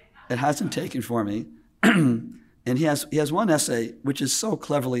 It hasn't taken for me. And he has one essay which is so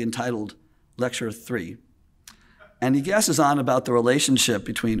cleverly entitled Lecture 3. And he gasses on about the relationship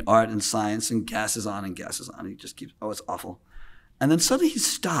between art and science, and gasses on and gasses on. He just keeps, oh, it's awful. And then suddenly he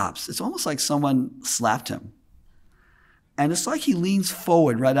stops. It's almost like someone slapped him. And it's like he leans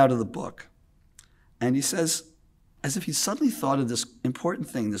forward right out of the book. And he says, as if he suddenly thought of this important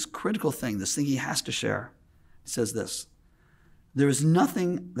thing, this critical thing, this thing he has to share. He says this: "There is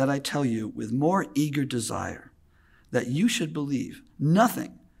nothing that I tell you with more eager desire that you should believe,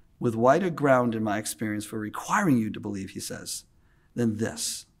 nothing with wider ground in my experience for requiring you to believe," he says, "than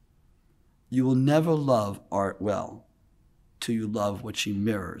this: you will never love art well till you love what she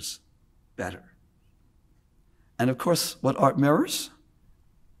mirrors better." And of course, what art mirrors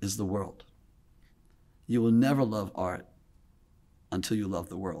is the world. You will never love art until you love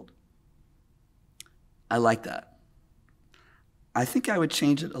the world. I like that. I think I would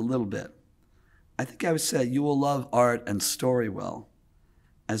change it a little bit. I think I would say you will love art and story well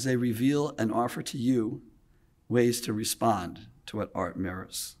as they reveal and offer to you ways to respond to what art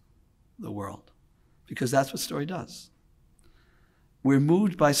mirrors, the world. Because that's what story does. We're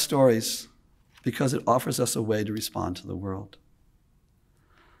moved by stories because it offers us a way to respond to the world.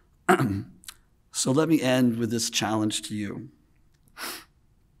 So let me end with this challenge to you.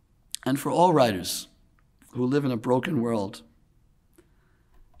 And for all writers who live in a broken world,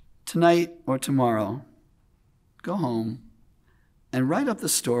 tonight or tomorrow, go home and write up the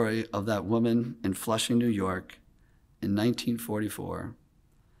story of that woman in Flushing, New York in 1944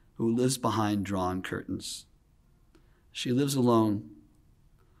 who lives behind drawn curtains. She lives alone.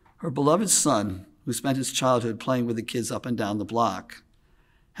 Her beloved son, who spent his childhood playing with the kids up and down the block,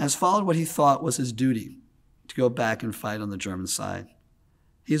 has followed what he thought was his duty, to go back and fight on the German side.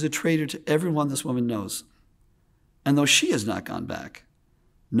 He is a traitor to everyone this woman knows. And though she has not gone back,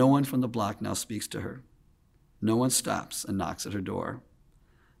 no one from the block now speaks to her. No one stops and knocks at her door.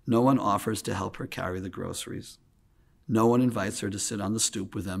 No one offers to help her carry the groceries. No one invites her to sit on the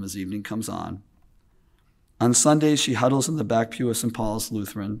stoop with them as evening comes on. On Sundays, she huddles in the back pew of St. Paul's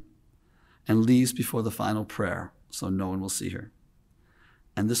Lutheran and leaves before the final prayer so no one will see her.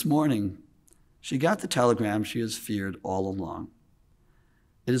 And this morning, she got the telegram she has feared all along.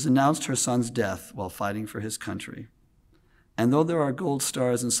 It has announced her son's death while fighting for his country. And though there are gold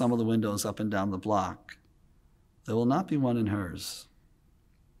stars in some of the windows up and down the block, there will not be one in hers.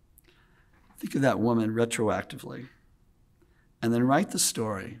 Think of that woman retroactively, and then write the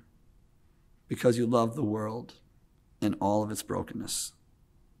story because you love the world in all of its brokenness.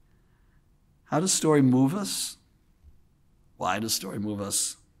 How does story move us? Why does story move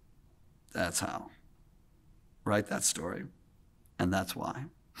us? That's how. Write that story, and that's why.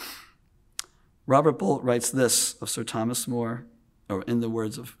 Robert Bolt writes this of Sir Thomas More, or in the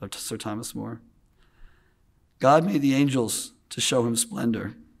words of Sir Thomas More: "God made the angels to show him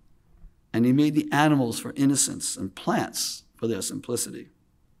splendor, and he made the animals for innocence and plants for their simplicity.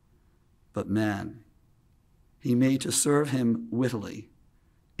 But man, he made to serve him wittily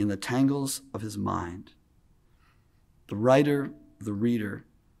in the tangles of his mind. The writer, the reader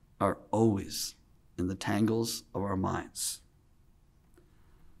are always in the tangles of our minds."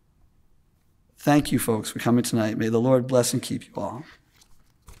 Thank you, folks, for coming tonight. May the Lord bless and keep you all.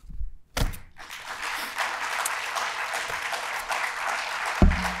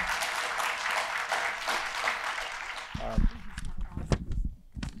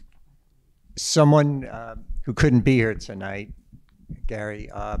 Someone who couldn't be here tonight, Gary,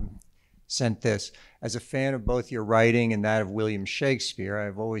 sent this. "As a fan of both your writing and that of William Shakespeare,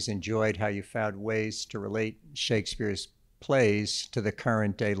 I've always enjoyed how you found ways to relate Shakespeare's plays to the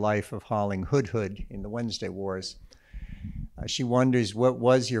current day life of Holling Hood in the Wednesday Wars." She wonders, what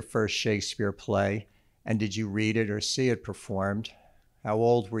was your first Shakespeare play, and did you read it or see it performed? How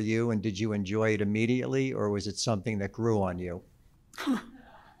old were you, and did you enjoy it immediately, or was it something that grew on you?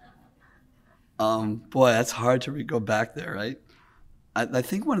 Boy, that's hard to go back there, right? I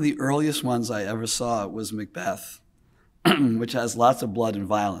think one of the earliest ones I ever saw was Macbeth, which has lots of blood and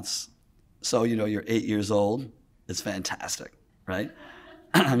violence. So, you know, you're 8 years old. It's fantastic, right?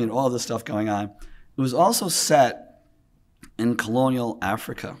 I mean, all this stuff going on. It was also set in colonial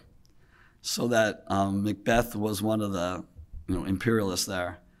Africa, so that Macbeth was one of the imperialists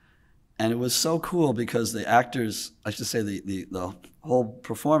there. And it was so cool because the actors, I should say the whole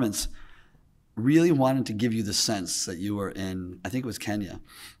performance, really wanted to give you the sense that you were in, I think it was Kenya.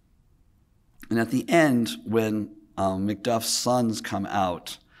 And at the end, when Macduff's sons come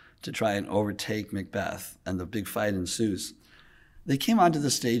out to try and overtake Macbeth, and the big fight ensues. They came onto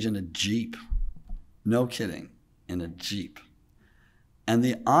the stage in a Jeep. No kidding, in a Jeep. And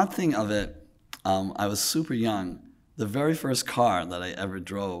the odd thing of it, I was super young. The very first car that I ever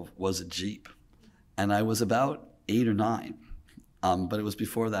drove was a Jeep. And I was about 8 or 9, but it was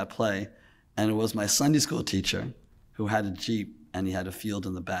before that play. And it was my Sunday school teacher who had a Jeep, and he had a field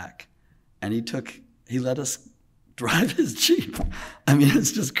in the back. And he let us drive his Jeep. I mean,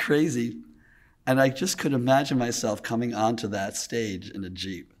 it's just crazy. And I just could imagine myself coming onto that stage in a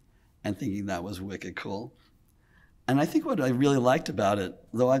Jeep and thinking that was wicked cool. And I think what I really liked about it,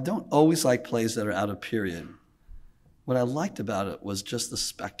 though I don't always like plays that are out of period, what I liked about it was just the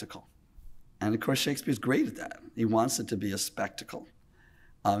spectacle. And of course, Shakespeare's great at that. He wants it to be a spectacle.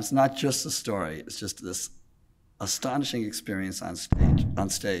 It's not just a story, it's just this astonishing experience on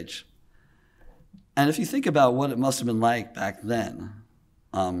stage. And if you think about what it must have been like back then,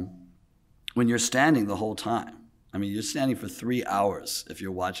 when you're standing the whole time. I mean, you're standing for 3 hours if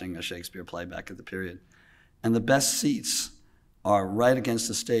you're watching a Shakespeare play back at the period. And the best seats are right against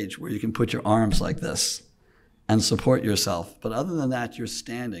the stage where you can put your arms like this and support yourself. But other than that, you're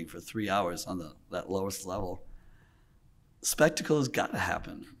standing for 3 hours on that lowest level. Spectacle has got to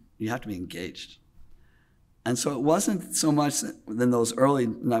happen. You have to be engaged. And so it wasn't so much in those early,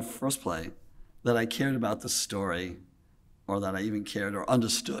 in that first play, that I cared about the story or that I even cared or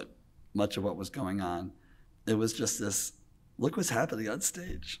understood much of what was going on. It was just this, look what's happening on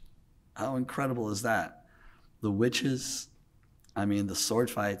stage. How incredible is that? The witches, I mean, the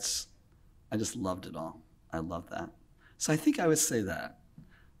sword fights, I just loved it all. I loved that. So I think I would say that.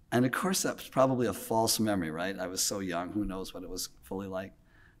 And of course, that's probably a false memory, right? I was so young, who knows what it was fully like.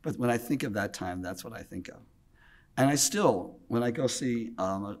 But when I think of that time, that's what I think of. And I still, when I go see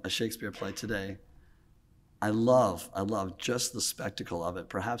a Shakespeare play today, I love just the spectacle of it,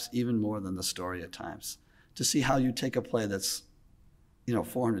 perhaps even more than the story at times. To see how you take a play that's,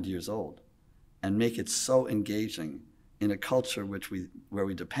 400 years old and make it so engaging in a culture where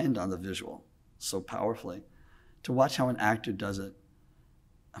we depend on the visual so powerfully. To watch how an actor does it,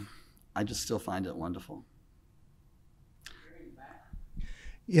 I just still find it wonderful.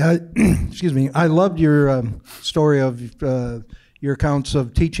 Yeah, excuse me. I loved your story of your accounts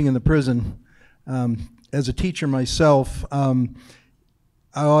of teaching in the prison. As a teacher myself, I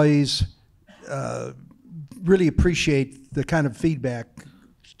always really appreciate the kind of feedback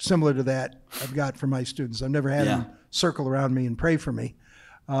similar to that I've got from my students. I've never had them circle around me and pray for me.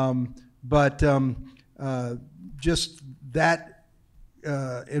 But just that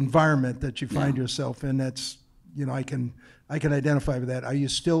environment that you find yourself in, that's, I can identify with that. Are you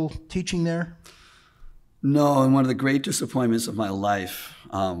still teaching there? No, and one of the great disappointments of my life,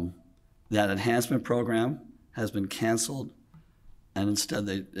 that enhancement program has been canceled, and instead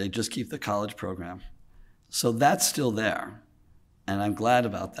they just keep the college program. So that's still there, and I'm glad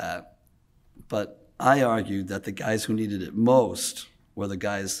about that. But I argued that the guys who needed it most were the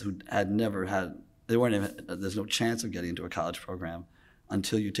guys who had never had, there's no chance of getting into a college program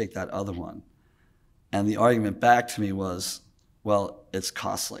until you take that other one. And the argument back to me was, well, it's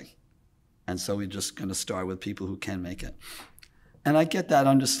costly. And so we're just going to start with people who can make it. And I get that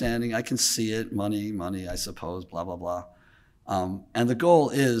understanding. I can see it, money, I suppose, blah, blah, blah. And the goal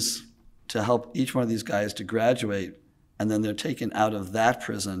is to help each one of these guys to graduate, and then they're taken out of that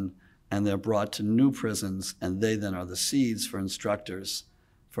prison and they're brought to new prisons, and they then are the seeds for instructors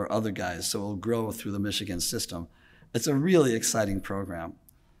for other guys. So it'll grow through the Michigan system. It's a really exciting program,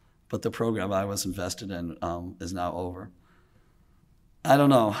 but the program I was invested in is now over. I don't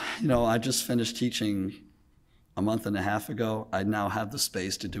know. I just finished teaching a month and a half ago. I now have the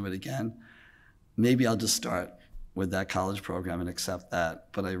space to do it again. Maybe I'll just start with that college program and accept that,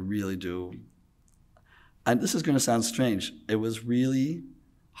 but I really do. And this is going to sound strange. It was really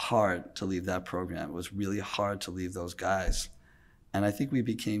hard to leave that program. It was really hard to leave those guys. And I think we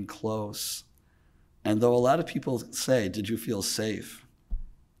became close. And though a lot of people say, did you feel safe?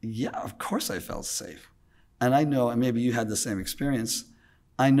 Yeah, of course I felt safe. And I know, and maybe you had the same experience,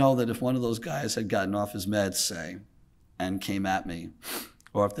 I know that if one of those guys had gotten off his meds, say, and came at me,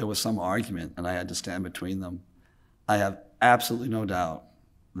 or if there was some argument and I had to stand between them, I have absolutely no doubt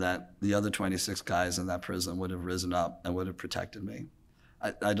that the other 26 guys in that prison would have risen up and would have protected me.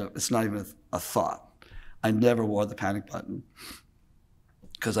 It's not even a thought. I never wore the panic button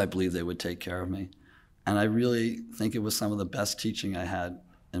because I believed they would take care of me. And I really think it was some of the best teaching I had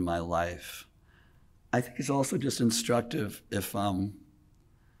in my life. I think it's also just instructive if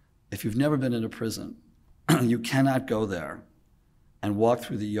you've never been in a prison, you cannot go there and walk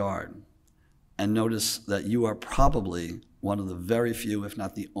through the yard and notice that you are probably one of the very few, if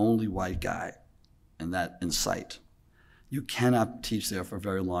not the only white guy in sight. You cannot teach there for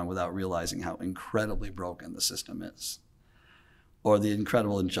very long without realizing how incredibly broken the system is, or the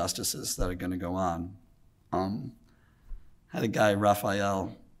incredible injustices that are going to go on. Had a guy,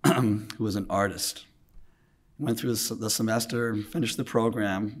 Raphael, who was an artist, went through the semester, finished the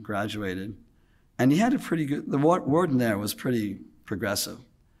program, graduated, and he had a pretty good, the warden there was pretty progressive.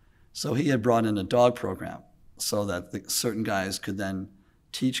 So he had brought in a dog program so that certain guys could then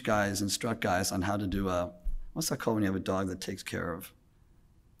teach guys, instruct guys on how to do what's that called when you have a dog that takes care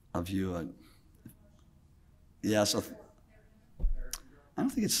of you? Yeah, so I don't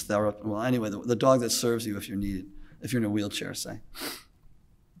think it's therapy. Well, anyway, the dog that serves you if you're in a wheelchair, say.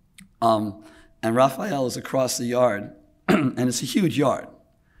 And Raphael is across the yard, and it's a huge yard.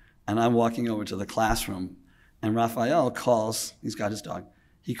 And I'm walking over to the classroom, and Raphael calls, he's got his dog,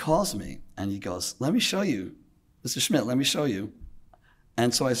 he calls me, and he goes, "Let me show you, Mr. Schmidt, let me show you."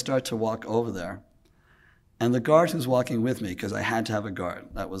 And so I start to walk over there. And the guard who's walking with me, because I had to have a guard,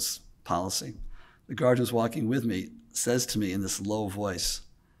 that was policy, the guard who's walking with me says to me in this low voice,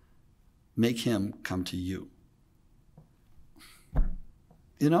 "Make him come to you."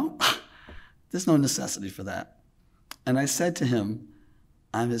 You know, there's no necessity for that. And I said to him,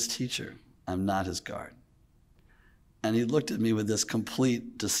 "I'm his teacher, I'm not his guard." And he looked at me with this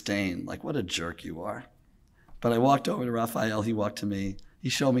complete disdain, like, "What a jerk you are." But I walked over to Raphael, he walked to me, he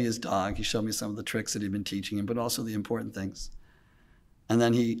showed me his dog, he showed me some of the tricks that he'd been teaching him, but also the important things. And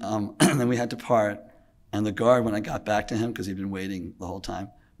then and then we had to part, and the guard, when I got back to him, because he'd been waiting the whole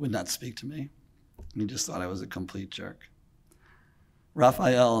time, would not speak to me. He just thought I was a complete jerk.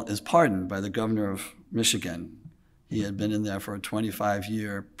 Raphael is pardoned by the governor of Michigan. He had been in there for a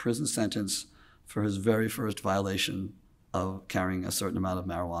 25-year prison sentence for his very first violation of carrying a certain amount of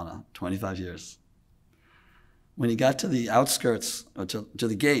marijuana, 25 years. When he got to the outskirts, or to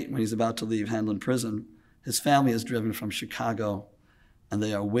the gate, when he's about to leave Hanlon Prison, his family is driven from Chicago, and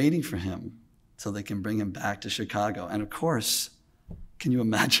they are waiting for him so they can bring him back to Chicago. And of course, can you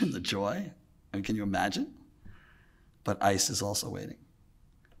imagine the joy? I mean, can you imagine? But ICE is also waiting.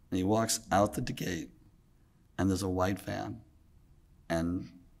 And he walks out the gate, and there's a white van, and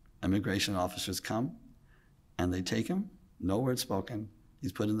immigration officers come, and they take him, no word spoken.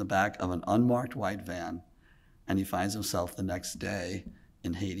 He's put in the back of an unmarked white van, and he finds himself the next day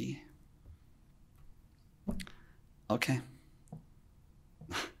in Haiti. Okay.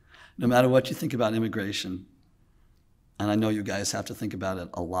 No matter what you think about immigration, and I know you guys have to think about it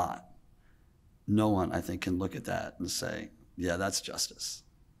a lot, no one, I think, can look at that and say, yeah, that's justice.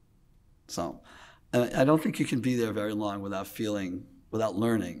 So I don't think you can be there very long without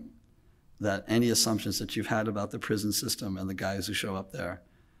learning that any assumptions that you've had about the prison system and the guys who show up there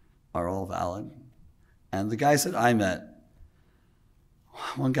are all valid. And the guys that I met,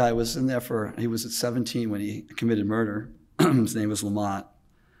 one guy was in there he was at 17 when he committed murder. His name was Lamont.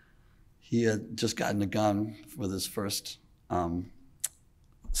 He had just gotten a gun with his first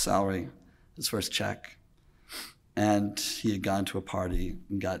salary, his first check. And he had gone to a party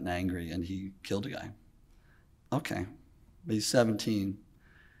and gotten angry, and he killed a guy. Okay, but he's 17.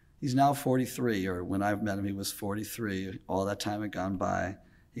 He's now 43, or when I met him, he was 43. All that time had gone by.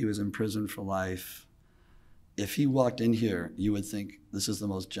 He was in prison for life. If he walked in here, you would think, this is the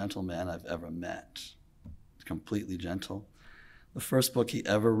most gentle man I've ever met. Completely gentle. The first book he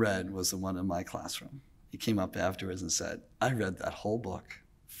ever read was the one in my classroom. He came up afterwards and said, "I read that whole book,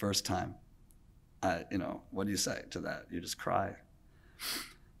 first time." What do you say to that? You just cry.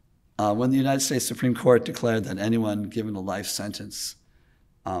 When the United States Supreme Court declared that anyone given a life sentence,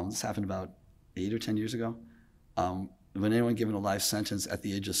 this happened about 8 or 10 years ago, when anyone given a life sentence at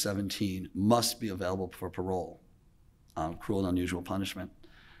the age of 17 must be available for parole, cruel and unusual punishment.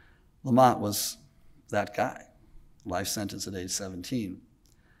 Lamont was that guy, life sentence at age 17.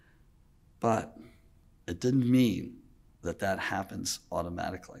 But it didn't mean that that happens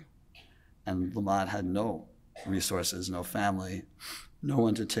automatically. And Lamont had no resources, no family, no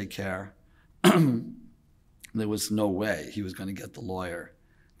one to take care. There was no way he was going to get the lawyer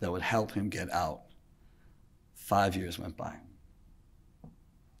that would help him get out. 5 years went by.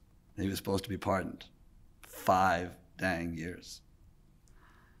 He was supposed to be pardoned. 5 dang years.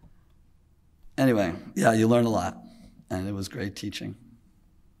 Anyway, yeah, you learn a lot, and it was great teaching.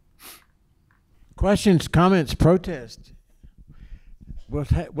 Questions, comments, protest?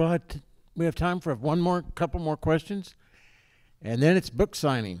 We have time for couple more questions, and then it's book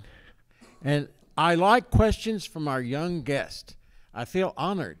signing. And I like questions from our young guest. I feel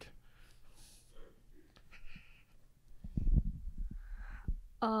honored.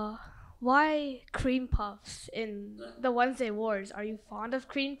 Why cream puffs in the Wednesday Wars? Are you fond of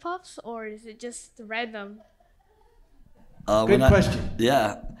cream puffs, or is it just random? Good question.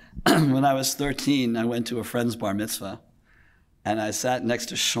 Yeah. When I was 13, I went to a friend's bar mitzvah, and I sat next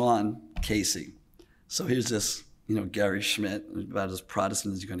to Sean Casey. So here's this, Gary Schmidt, about as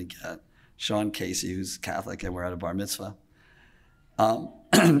Protestant as you're going to get. Sean Casey, who's Catholic, and we're at a bar mitzvah.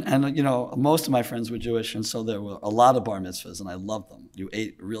 And most of my friends were Jewish, and so there were a lot of bar mitzvahs, and I loved them. You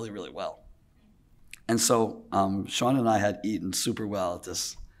ate really, really well. And so Sean and I had eaten super well at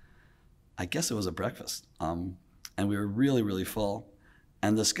this, I guess it was a breakfast, and we were really, really full.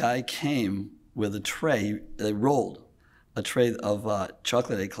 And this guy came with a tray, they rolled a tray of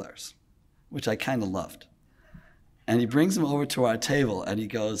chocolate eclairs, which I kind of loved. And he brings them over to our table, and he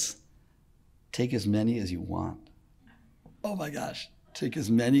goes, "Take as many as you want." Oh my gosh, take as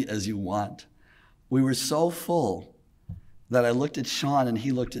many as you want. We were so full that I looked at Sean and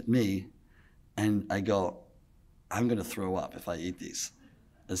he looked at me, and I go, "I'm gonna throw up if I eat these.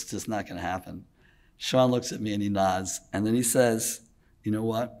 It's just not gonna happen." Sean looks at me and he nods, and then he says, "You know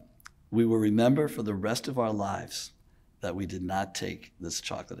what? We will remember for the rest of our lives that we did not take this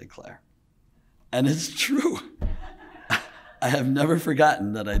chocolate eclair." And it's true. I have never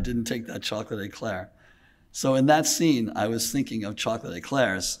forgotten that I didn't take that chocolate eclair. So in that scene, I was thinking of chocolate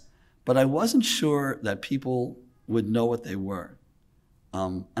eclairs, but I wasn't sure that people would know what they were.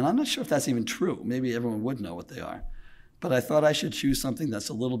 And I'm not sure if that's even true. Maybe everyone would know what they are. But I thought I should choose something that's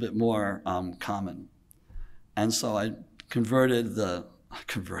a little bit more common. And so I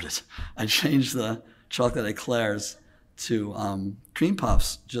I changed the chocolate eclairs to cream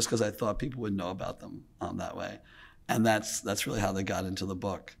puffs just because I thought people would know about them that way. And that's really how they got into the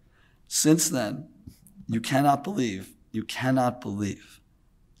book. Since then, you cannot believe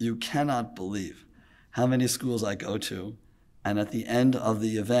how many schools I go to, and at the end of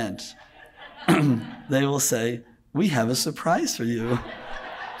the event, they will say, "We have a surprise for you."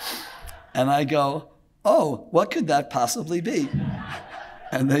 And I go, "Oh, what could that possibly be?"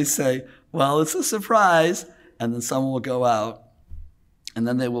 And they say, "Well, it's a surprise." And then someone will go out, and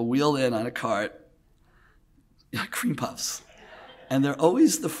then they will wheel in on a cart cream puffs. And they're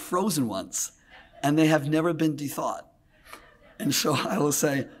always the frozen ones, and they have never been de-thawed. And so I will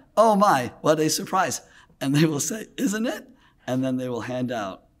say, "Oh my, what a surprise." And they will say, "Isn't it?" And then they will hand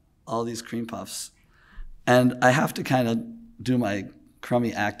out all these cream puffs. And I have to kind of do my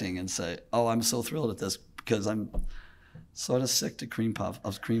crummy acting and say, "Oh, I'm so thrilled at this," because I'm sort of sick to cream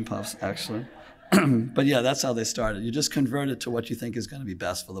puffs, actually. But yeah, that's how they started. You just convert it to what you think is going to be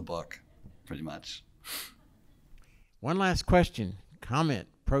best for the book, pretty much. One last question, comment,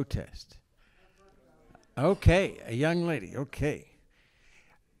 protest. Okay, a young lady, okay.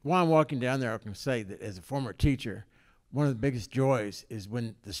 While I'm walking down there, I can say that as a former teacher, one of the biggest joys is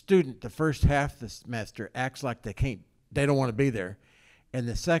when the student, the first half of the semester, acts like they don't want to be there. And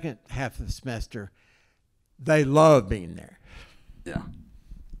the second half of the semester, they love being there. Yeah.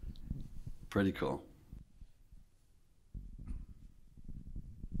 Pretty cool.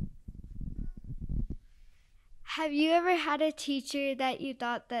 Have you ever had a teacher that you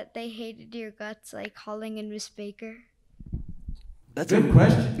thought that they hated your guts, like Holling and Miss Baker? That's a good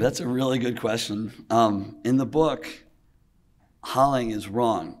question. That's a really good question. In the book, Holling is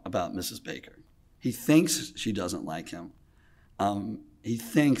wrong about Mrs. Baker. He thinks she doesn't like him. He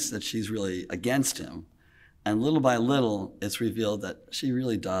thinks that she's really against him. And little by little, it's revealed that she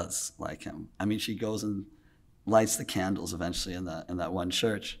really does like him. I mean, she goes and lights the candles eventually in that one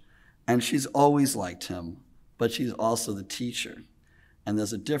church. And she's always liked him, but she's also the teacher. And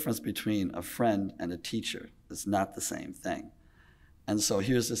there's a difference between a friend and a teacher. It's not the same thing. And so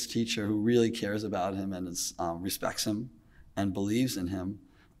here's this teacher who really cares about him and respects him and believes in him.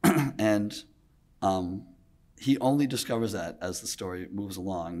 And he only discovers that as the story moves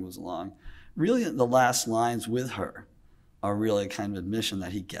along. Really, the last lines with her are really a kind of admission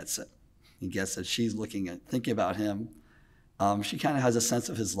that he gets it. He gets that she's thinking about him. She kind of has a sense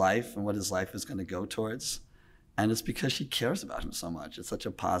of his life and what his life is going to go towards. And it's because she cares about him so much. It's such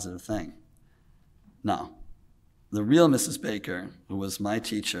a positive thing. Now, the real Mrs. Baker, who was my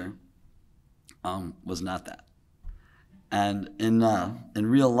teacher, was not that. And in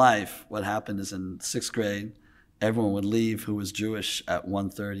real life, what happened is in 6th grade, everyone would leave who was Jewish at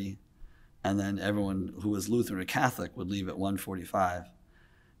 1:30, and then everyone who was Lutheran or Catholic would leave at 1:45.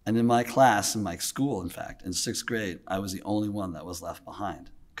 And in my class, in my school, in fact, in 6th grade, I was the only one that was left behind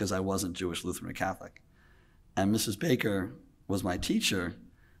because I wasn't Jewish, Lutheran, or Catholic. And Mrs. Baker was my teacher,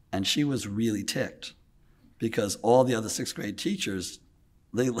 and she was really ticked because all the other 6th grade teachers,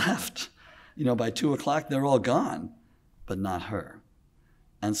 they left. By 2 o'clock, they're all gone, but not her.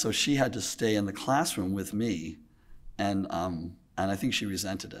 And so she had to stay in the classroom with me, and I think she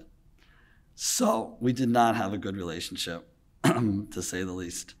resented it. So we did not have a good relationship, to say the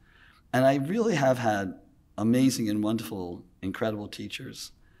least. And I really have had amazing and wonderful, incredible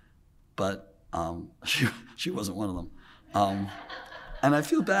teachers, but she wasn't one of them. And I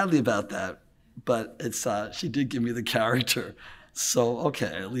feel badly about that, but she did give me the character. So,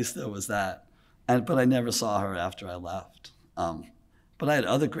 okay, at least there was that. But I never saw her after I left. But I had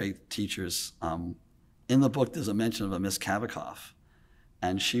other great teachers. In the book, there's a mention of a Miss Kabikoff,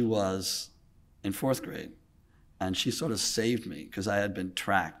 and she was in 4th grade, and she sort of saved me because I had been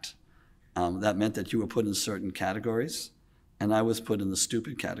tracked. That meant that you were put in certain categories, and I was put in the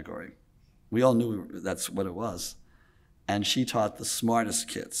stupid category. We all knew that's what it was. And she taught the smartest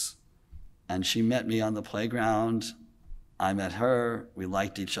kids. And she met me on the playground. I met her. We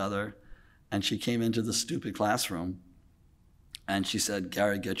liked each other. And she came into the stupid classroom, and she said,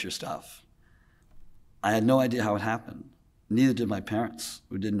 "Gary, get your stuff." I had no idea how it happened. Neither did my parents,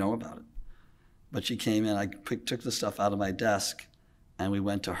 who didn't know about it. But she came in, I took the stuff out of my desk, and we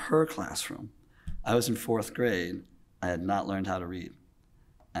went to her classroom. I was in 4th grade. I had not learned how to read,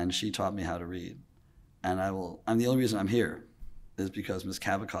 and she taught me how to read. And the only reason I'm here is because Ms.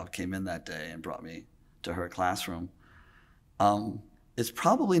 Kabikoff came in that day and brought me to her classroom. It's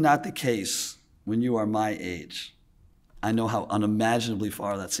probably not the case when you are my age. I know how unimaginably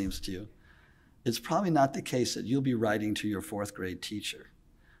far that seems to you. It's probably not the case that you'll be writing to your 4th grade teacher,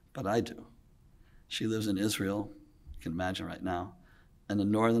 but I do. She lives in Israel, you can imagine right now, in the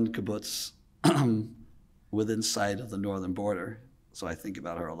northern kibbutz within sight of the northern border, so I think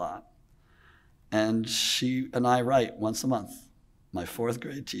about her a lot. And she and I write once a month, my 4th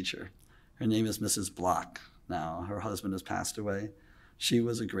grade teacher. Her name is Mrs. Block now. Her husband has passed away. She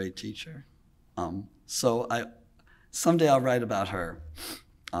was a great teacher. Someday I'll write about her,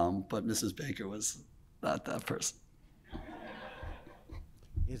 but Mrs. Baker was not that person.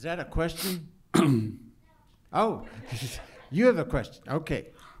 Is that a question? Oh, you have a question. Okay.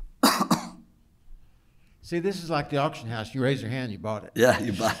 See, this is like the auction house. You raise your hand, you bought it. Yeah,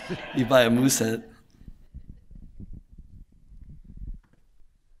 you buy a moose head.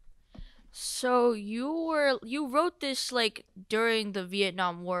 So you wrote this like during the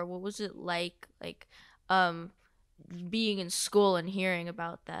Vietnam War. What was it like being in school and hearing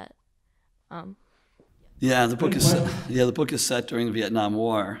about that? Yeah, the book is set during the Vietnam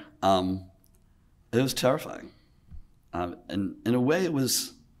War. It was terrifying. And in a way, it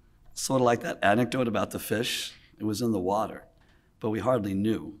was sort of like that anecdote about the fish. It was in the water, but we hardly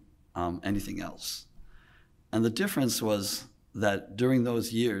knew anything else. And the difference was that during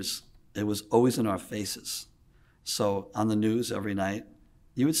those years, it was always in our faces. So on the news every night,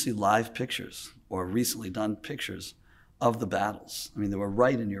 you would see live pictures or recently done pictures of the battles. I mean, they were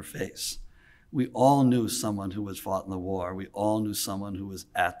right in your face. We all knew someone who was fought in the war. We all knew someone who was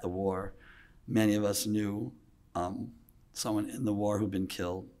at the war. Many of us knew someone in the war who'd been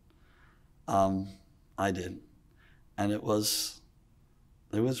killed. I did. And it was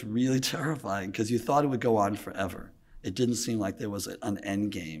really terrifying because you thought it would go on forever. It didn't seem like there was an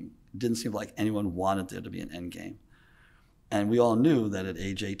end game. It didn't seem like anyone wanted there to be an end game. And we all knew that at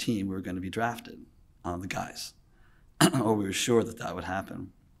age 18 we were going to be drafted, the guys, or we were sure that that would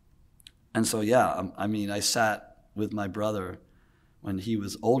happen. And so, yeah, I sat with my brother when he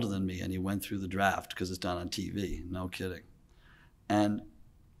was older than me and he went through the draft because it's done on TV, no kidding. And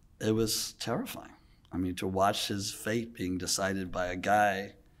it was terrifying. I mean, to watch his fate being decided by a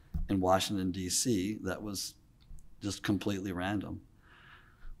guy in Washington, D.C. that was just completely random.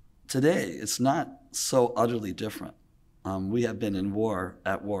 Today, it's not so utterly different. We have been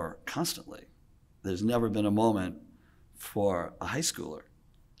at war constantly. There's never been a moment for a high schooler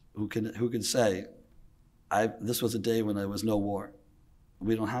who can say, this was a day when there was no war.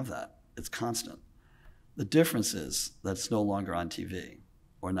 We don't have that. It's constant. The difference is that it's no longer on TV,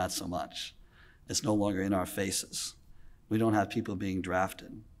 or not so much. It's no longer in our faces. We don't have people being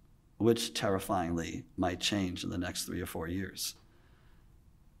drafted, which terrifyingly might change in the next 3 or 4 years.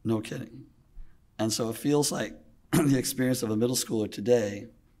 No kidding. And so it feels like the experience of a middle schooler today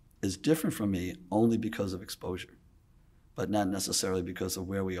is different from me only because of exposure, but not necessarily because of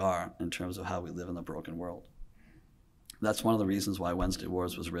where we are in terms of how we live in the broken world. That's one of the reasons why Wednesday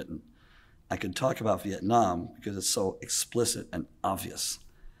Wars was written. I could talk about Vietnam because it's so explicit and obvious,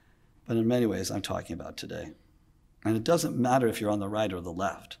 but in many ways I'm talking about today. And it doesn't matter if you're on the right or the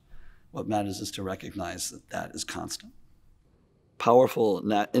left. What matters is to recognize that that is constant. Powerful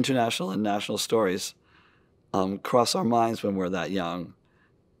international and national stories cross our minds when we're that young.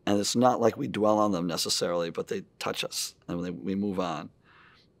 And it's not like we dwell on them necessarily, but they touch us and we move on.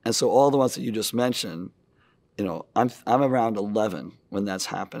 And so all the ones that you just mentioned, you know, I'm around 11 when that's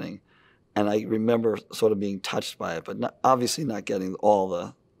happening. And I remember sort of being touched by it, but obviously not getting all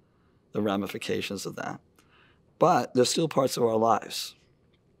the ramifications of that. But there's still parts of our lives,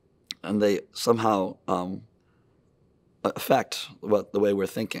 and they somehow affect the way we're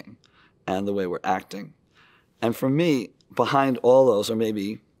thinking and the way we're acting. And for me, behind all those, or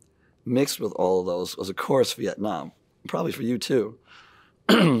maybe mixed with all of those, was, of course, Viet Nam. Probably for you, too.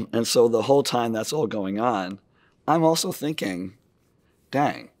 And so the whole time that's all going on, I'm also thinking,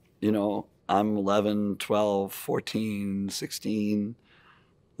 dang, you know, I'm 11, 12, 14, 16.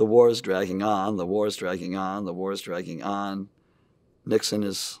 The war is dragging on, the war is dragging on, the war is dragging on. Nixon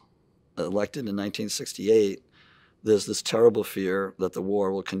is elected in 1968. There's this terrible fear that the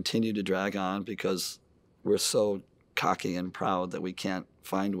war will continue to drag on because we're so cocky and proud that we can't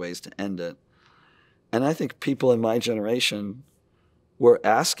find ways to end it. And I think people in my generation were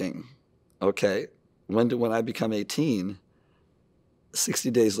asking, okay, when I become 18,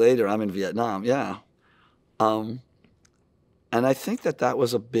 60 days later, I'm in Vietnam, yeah. And I think that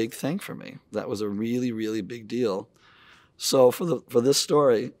was a big thing for me. That was a really, really big deal. So for this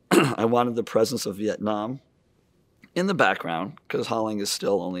story, I wanted the presence of Vietnam in the background, because Holling is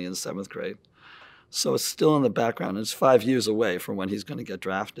still only in 7th grade. So it's still in the background. It's 5 years away from when he's going to get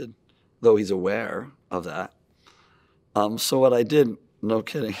drafted, though he's aware of that. So what I did, no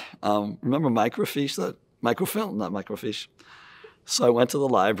kidding, remember microfiche, microfilm, not microfiche. So I went to the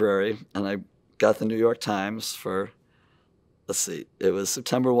library and I got the New York Times for, let's see, it was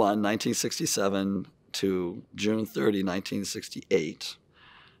September 1, 1967 to June 30, 1968.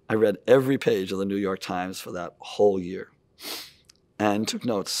 I read every page of the New York Times for that whole year and took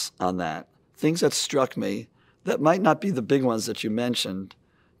notes on that. Things that struck me that might not be the big ones that you mentioned,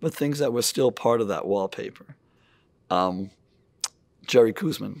 but things that were still part of that wallpaper. Jerry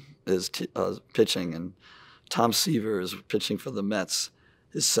Koosman is pitching, and Tom Seaver is pitching for the Mets.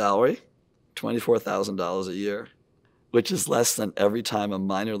 His salary, $24,000 a year, which is less than every time a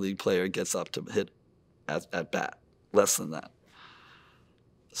minor league player gets up to hit at bat, less than that.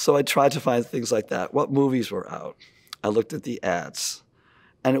 So I tried to find things like that. What movies were out? I looked at the ads.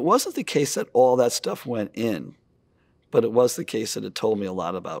 And it wasn't the case that all that stuff went in, but it was the case that it told me a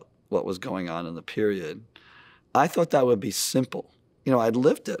lot about what was going on in the period. I thought that would be simple. You know, I'd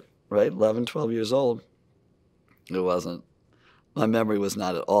lived it, right? 11, 12 years old. It wasn't. My memory was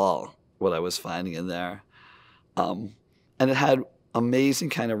not at all what I was finding in there. And it had amazing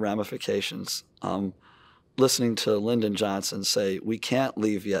kind of ramifications. Listening to Lyndon Johnson say, we can't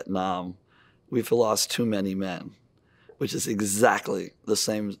leave Vietnam. We've lost too many men, which is exactly the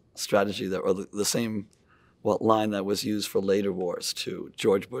same strategy or the same line that was used for later wars too.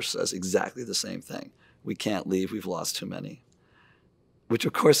 George Bush says exactly the same thing. We can't leave, we've lost too many. Which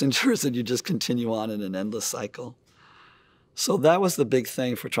of course ensures that you just continue on in an endless cycle. So that was the big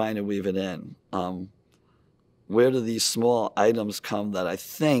thing for trying to weave it in. Where do these small items come that I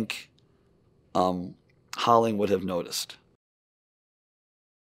think Holling would have noticed?